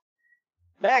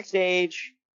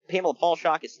 Backstage, Pamela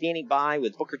Paulshock is standing by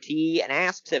with Booker T and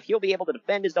asks if he'll be able to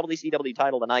defend his WCW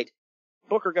title tonight.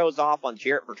 Booker goes off on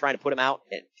Jarrett for trying to put him out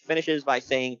and finishes by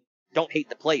saying, "Don't hate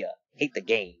the playa, hate the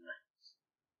game."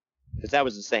 Because that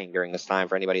was the saying during this time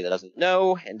for anybody that doesn't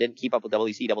know and didn't keep up with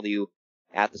WCW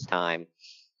at this time.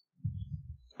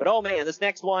 But oh man, this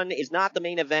next one is not the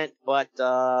main event, but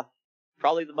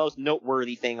probably the most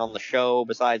noteworthy thing on the show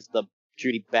besides the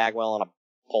Judy Bagwell on a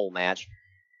pole match.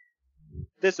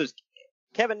 This was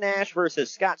Kevin Nash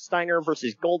versus Scott Steiner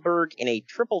versus Goldberg in a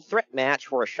triple threat match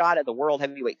for a shot at the World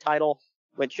Heavyweight title,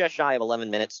 went just shy of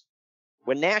 11 minutes.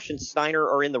 When Nash and Steiner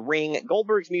are in the ring,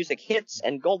 Goldberg's music hits,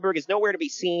 and Goldberg is nowhere to be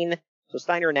seen, so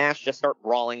Steiner and Nash just start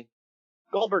brawling.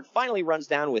 Goldberg finally runs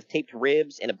down with taped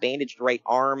ribs and a bandaged right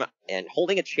arm, and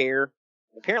holding a chair.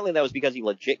 Apparently that was because he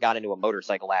legit got into a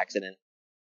motorcycle accident.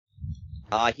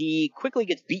 He quickly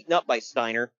gets beaten up by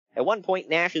Steiner. At one point,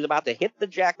 Nash is about to hit the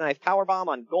jackknife powerbomb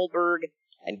on Goldberg,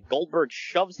 and Goldberg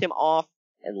shoves him off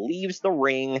and leaves the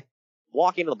ring,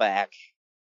 walking to the back.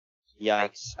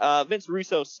 Yikes. Vince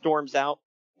Russo storms out,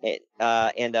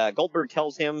 and Goldberg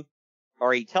tells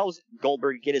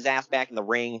Goldberg to get his ass back in the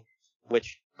ring,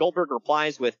 which Goldberg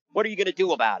replies with, "What are you gonna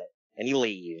do about it?" And he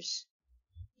leaves.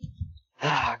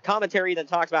 Commentary then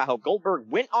talks about how Goldberg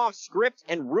went off script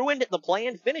and ruined the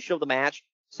planned finish of the match,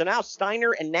 so now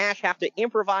Steiner and Nash have to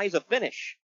improvise a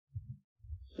finish.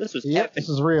 This is this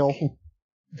is real.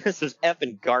 This is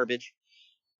effing garbage.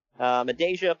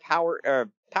 Madeja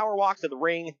power walks to the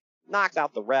ring, knocks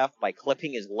out the ref by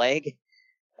clipping his leg,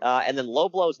 and then low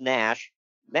blows Nash.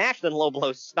 Nash then low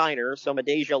blows Steiner, so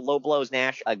Madeja low blows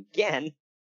Nash again.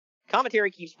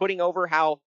 commentary keeps putting over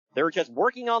how they're just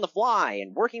working on the fly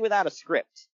and working without a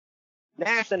script.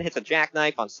 Nash then hits a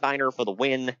jackknife on Steiner for the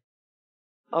win.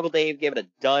 Uncle Dave gave it a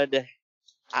dud.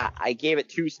 I gave it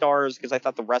 2 stars because I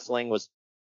thought the wrestling was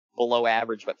below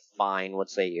average, but fine. What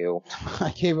say you?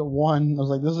 I gave it 1. I was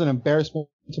like, this is an embarrassment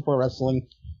to pro wrestling.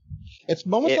 It's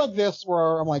moments like this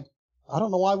where I'm like, I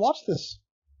don't know why I watched this.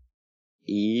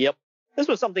 Yep. This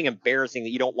was something embarrassing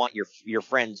that you don't want your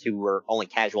friends who are only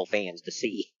casual fans to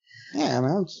see. Yeah,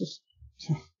 man, it's just...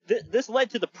 This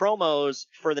led to the promos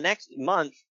for the next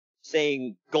month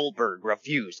saying Goldberg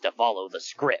refused to follow the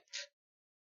script.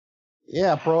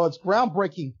 Yeah, bro, it's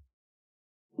groundbreaking.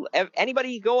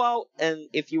 Anybody go out and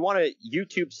if you want to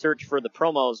YouTube search for the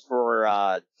promos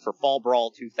for Fall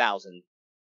Brawl 2000,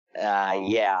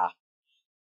 yeah.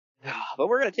 But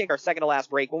we're going to take our second to last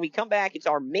break. When we come back, it's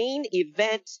our main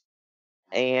event,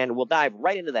 and we'll dive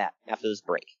right into that after this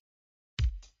break.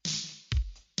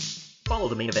 Follow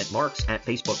the Main Event Marks at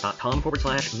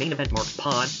Facebook.com/Main Event Marks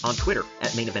Pod, on Twitter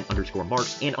at Main Event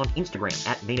 _Marks, and on Instagram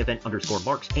at Main Event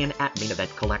 _Marks and at Main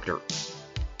Event Collector.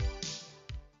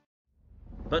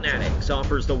 Fanatics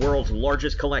offers the world's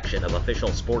largest collection of official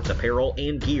sports apparel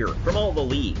and gear from all the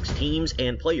leagues, teams,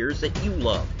 and players that you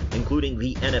love, including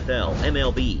the NFL,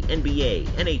 MLB, NBA,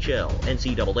 NHL,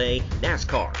 NCAA,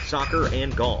 NASCAR, soccer,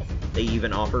 and golf. They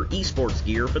even offer esports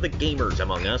gear for the gamers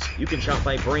among us. You can shop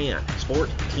by brand, sport,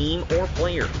 team, or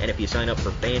player. And if you sign up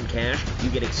for Fan Cash, you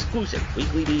get exclusive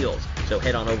weekly deals. So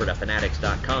head on over to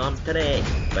Fanatics.com today.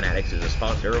 Fanatics is a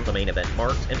sponsor of the Main Event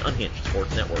Marks and Unhinged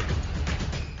Sports Network.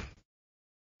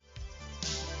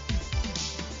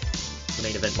 The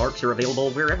Main Event Marks are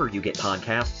available wherever you get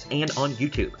podcasts and on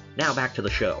YouTube. Now back to the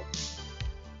show.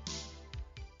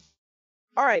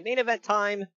 All right, main event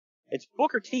time. It's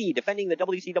Booker T defending the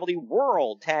WCW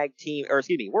World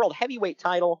World Heavyweight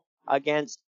title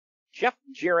against Jeff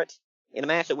Jarrett in a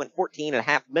match that went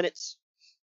 14.5 minutes.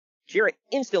 Jarrett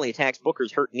instantly attacks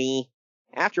Booker's hurt knee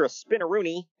after a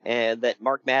spinneroonie that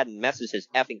Mark Madden messes his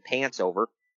effing pants over.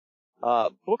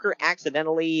 Booker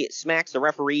accidentally smacks the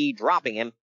referee, dropping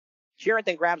him. Jarrett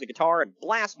then grabs a guitar and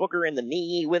blasts Booker in the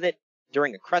knee with it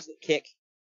during a crescent kick.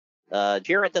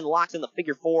 Jarrett then locks in the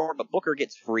figure 4, but Booker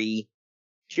gets free.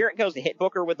 Jarrett goes to hit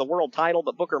Booker with the world title,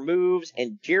 but Booker moves,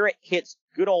 and Jarrett hits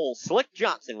good old Slick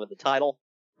Johnson with the title.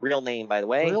 Real name, by the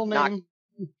way. Real name.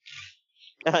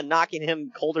 Knocking him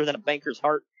colder than a banker's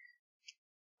heart.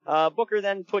 Booker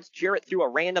then puts Jarrett through a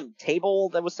random table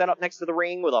that was set up next to the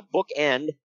ring with a bookend.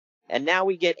 And now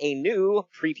we get a new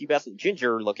prepubescent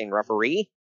ginger-looking referee.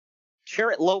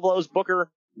 Jarrett low blows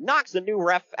Booker, knocks the new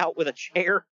ref out with a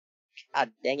chair.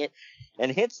 God dang it.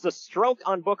 And hits the stroke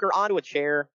on Booker onto a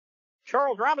chair.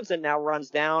 Charles Robinson now runs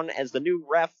down as the new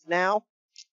ref now.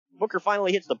 Booker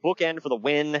finally hits the bookend for the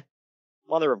win.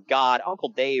 Mother of God, Uncle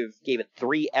Dave gave it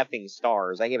 3 effing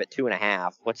stars. I gave it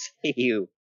 2.5. What say you?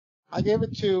 I gave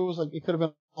it 2. It was like, it could have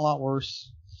been a lot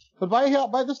worse. But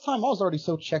by this time, I was already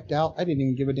so checked out, I didn't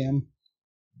even give a damn.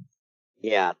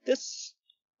 Yeah,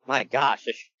 my gosh,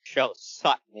 this show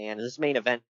sucked, man. This main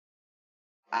event,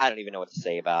 I don't even know what to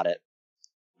say about it.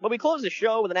 But we closed the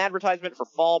show with an advertisement for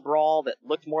Fall Brawl that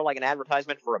looked more like an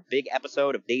advertisement for a big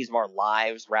episode of Days of Our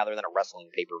Lives rather than a wrestling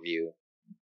pay-per-view.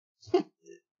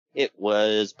 It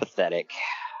was pathetic.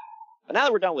 But now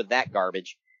that we're done with that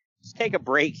garbage, let's take a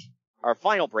break, our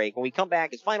final break. When we come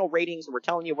back, it's final ratings, and we're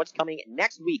telling you what's coming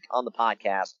next week on the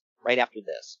podcast right after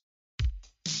this.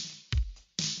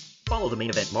 Follow the Main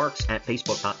Event Marks at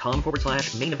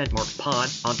Facebook.com/Main Event Marks Pod,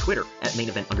 on Twitter at Main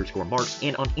Event _Marks,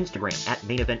 and on Instagram at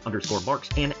Main Event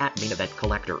 _Marks and at Main Event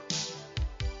Collector.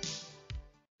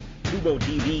 Fubo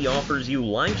TV offers you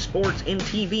live sports and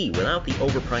TV without the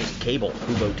overpriced cable.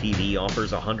 Fubo TV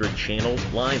offers 100 channels,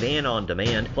 live and on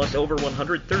demand, plus over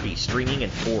 130 streaming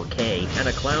and 4K, and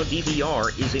a cloud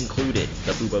DVR is included.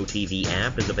 The Fubo TV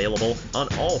app is available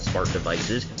on all smart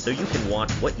devices, so you can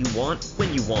watch what you want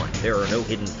when you want. There are no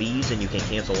hidden fees and you can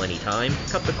cancel anytime.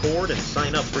 Cut the cord and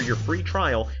sign up for your free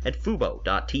trial at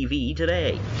Fubo.tv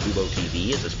today. Fubo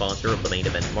TV is a sponsor of the Main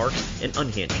Event Marks and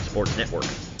Unhinged Sports Network.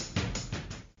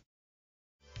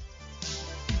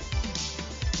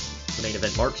 The Main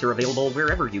Event Marks are available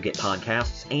wherever you get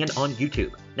podcasts and on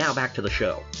YouTube. Now back to the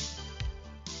show.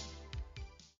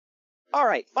 All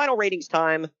right, final ratings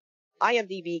time.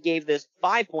 IMDb gave this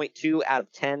 5.2 out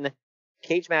of 10.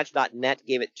 CageMatch.net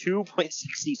gave it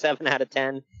 2.67 out of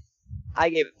 10. I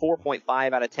gave it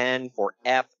 4.5 out of 10 for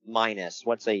F-.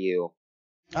 What say you?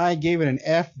 I gave it an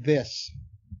F this.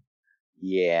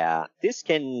 Yeah, this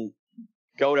can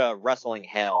go to wrestling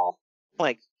hell.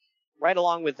 Like, right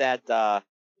along with that, what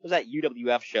was that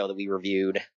UWF show that we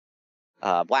reviewed?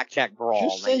 Blackjack Brawl.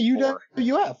 Just say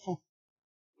UWF.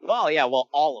 Well, yeah, well,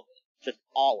 all of it. Just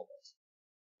all of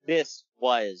it. This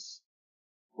was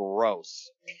gross.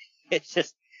 It's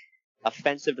just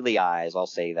offensive to the eyes, I'll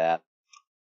say that.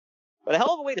 But a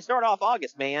hell of a way to start off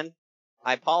August, man.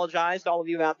 I apologize to all of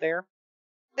you out there.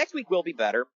 Next week will be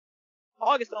better.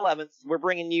 August 11th, we're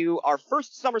bringing you our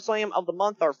first SummerSlam of the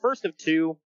month, our first of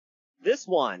two. This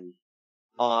one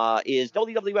is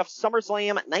WWF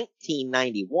SummerSlam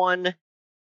 1991.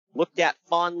 Looked at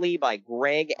fondly by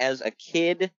Greg as a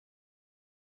kid.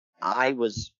 I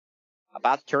was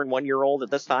about to turn 1 year old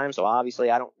at this time, so obviously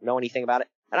I don't know anything about it.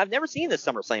 And I've never seen this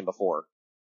SummerSlam before.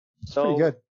 So, pretty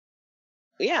good.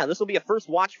 Yeah, this will be a first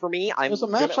watch for me. There's a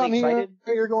match on here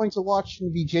you're going to watch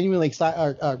and be genuinely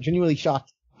excited, genuinely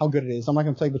shocked how good it is. I'm not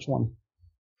going to tell you which one.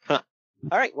 Huh.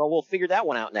 All right, well, we'll figure that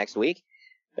one out next week.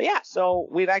 But yeah, so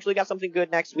we've actually got something good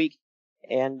next week.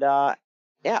 And,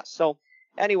 yeah, so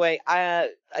anyway,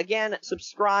 again,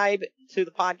 subscribe to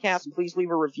the podcast and please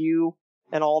leave a review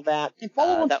and all that. And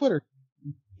follow on Twitter.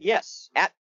 Yes,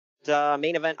 at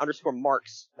main event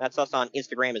 _marks. That's us on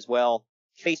Instagram as well.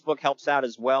 Facebook helps out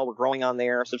as well. We're growing on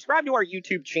there. Subscribe to our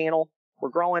YouTube channel. We're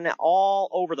growing all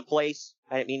over the place.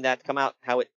 I didn't mean that to come out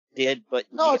how it did, but...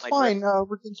 No, it's fine.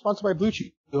 We're getting sponsored by Blue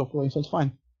Chew, hopefully, so it's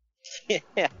fine.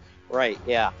 Yeah, right,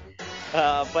 yeah.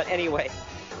 But anyway,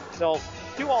 so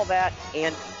do all that,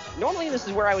 and normally this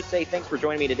is where I would say thanks for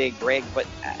joining me today, Greg, but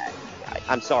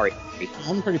I'm sorry.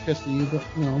 I'm pretty pissed at you, but,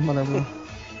 you know, whatever.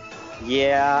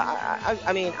 Yeah,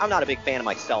 I mean, I'm not a big fan of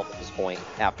myself at this point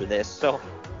after this, so...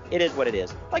 It is what it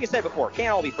is. Like I said before,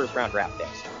 can't all be first-round draft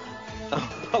picks.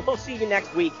 But we'll see you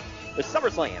next week with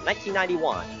SummerSlam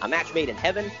 1991, a match made in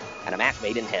heaven and a match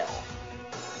made in hell.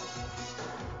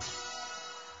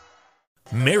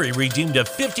 Mary redeemed a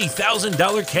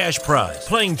 $50,000 cash prize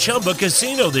playing Chumba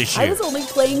Casino this year. I was only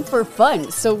playing for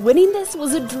fun, so winning this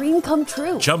was a dream come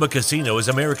true. Chumba Casino is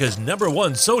America's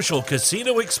 #1 social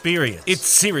casino experience. It's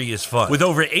serious fun. With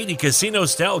over 80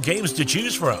 casino-style games to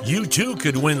choose from, you too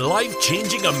could win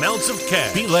life-changing amounts of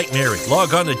cash. Be like Mary.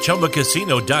 Log on to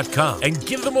ChumbaCasino.com and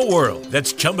give them a whirl.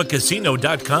 That's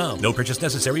ChumbaCasino.com. No purchase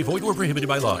necessary. Void or prohibited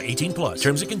by law. 18+.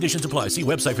 Terms and conditions apply. See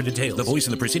website for details. The voice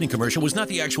in the preceding commercial was not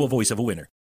the actual voice of a winner.